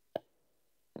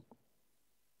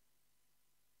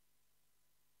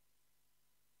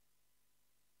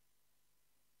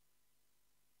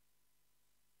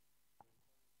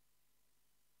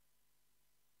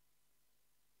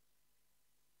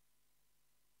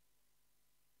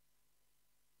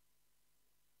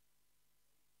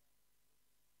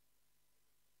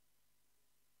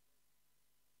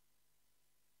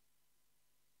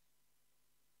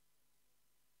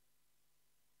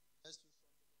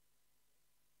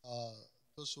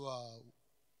 Those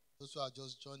who are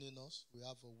just joining us, we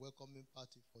have a welcoming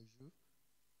party for you.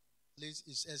 Please,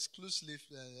 it's exclusively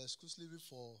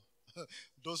for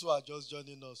those who are just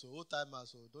joining us. So, old timers,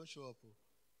 so don't show up.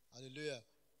 Hallelujah.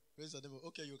 Praise the name.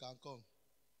 Okay, you can come,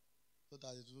 so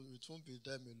that it won't be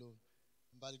them alone.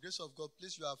 By the grace of God,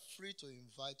 please, you are free to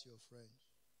invite your friends.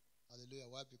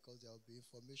 Hallelujah. Why? Because there will be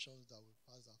information that will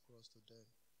pass across to them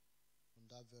on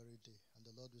that very day. And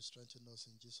the Lord will strengthen us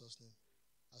in Jesus' name.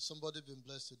 Has somebody been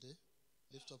blessed today?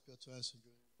 Lift up your two hands.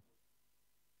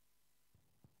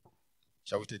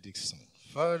 Shall we take this song?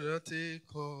 Father,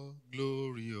 take all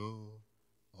glory, oh,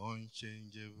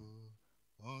 unchangeable,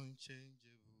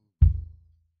 unchangeable.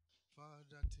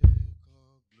 Father, take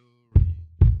all glory,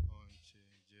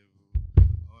 unchangeable,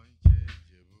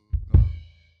 unchangeable God.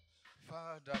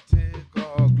 Father, take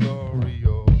all glory,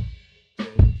 oh,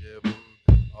 unchangeable,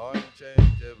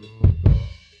 unchangeable God.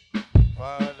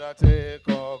 Father, take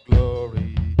all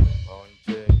glory,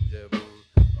 unchangeable,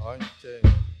 unchangeable.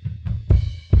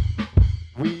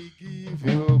 We give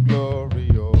you glory,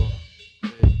 oh,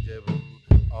 unchangeable,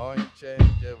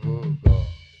 unchangeable God.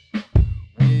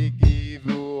 We give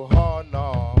you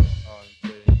honor,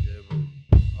 unchangeable,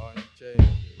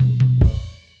 unchangeable God.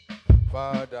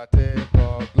 Father, take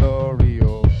all glory,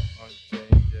 oh,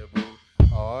 unchangeable,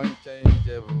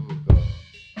 unchangeable God.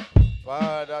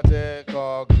 Father, take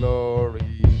all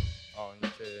glory,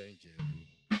 unchangeable,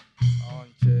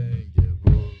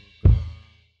 unchangeable God.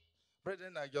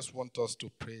 Brethren, I just want us to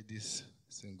pray this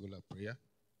singular prayer.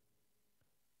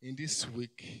 In this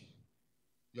week,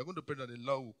 you're going to pray that the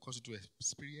Lord will cause you to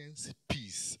experience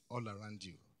peace all around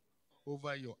you,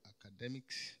 over your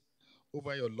academics,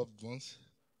 over your loved ones,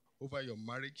 over your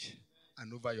marriage,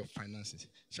 and over your finances.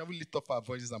 Shall we lift up our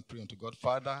voices and pray unto God?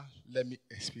 Father, let me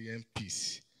experience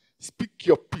peace. Speak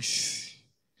your peace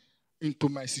into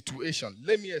my situation.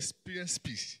 Let me experience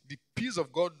peace. The peace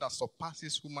of God that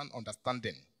surpasses human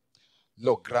understanding.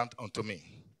 Lord, grant unto me.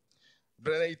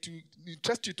 Brother, it will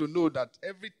interest you to know that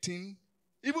everything,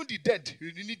 even the dead,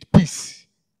 really need peace.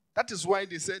 That is why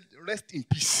they said, rest in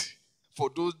peace for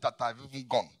those that have even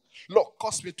gone. Lord,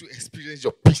 cause me to experience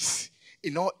your peace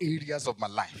in all areas of my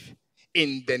life.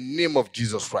 In the name of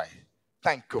Jesus Christ.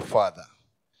 Thank you, Father.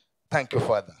 Thank you,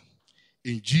 Father.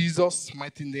 In Jesus'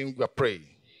 mighty name we are praying.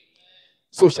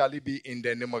 So shall it be in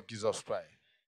the name of Jesus Christ.